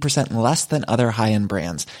 to 80% less than other high-end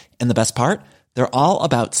brands. And the best part? They're all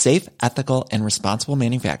about safe, ethical, and responsible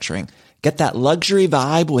manufacturing. Get that luxury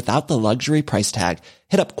vibe without the luxury price tag.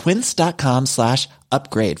 Hit up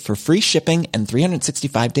quince.com/upgrade for free shipping and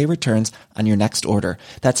 365-day returns on your next order.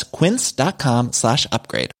 That's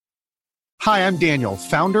quince.com/upgrade. Hi, I'm Daniel,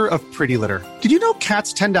 founder of Pretty Litter. Did you know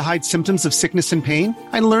cats tend to hide symptoms of sickness and pain?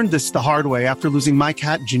 I learned this the hard way after losing my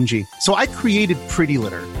cat, Gingy. So I created Pretty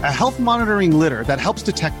Litter, a health monitoring litter that helps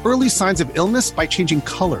detect early signs of illness by changing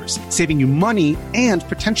colors, saving you money and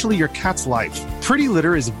potentially your cat's life. Pretty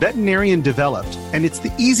Litter is veterinarian developed, and it's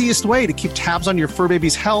the easiest way to keep tabs on your fur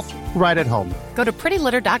baby's health right at home. Go to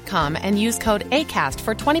prettylitter.com and use code ACAST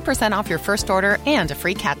for 20% off your first order and a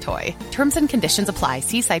free cat toy. Terms and conditions apply.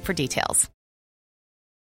 See site for details.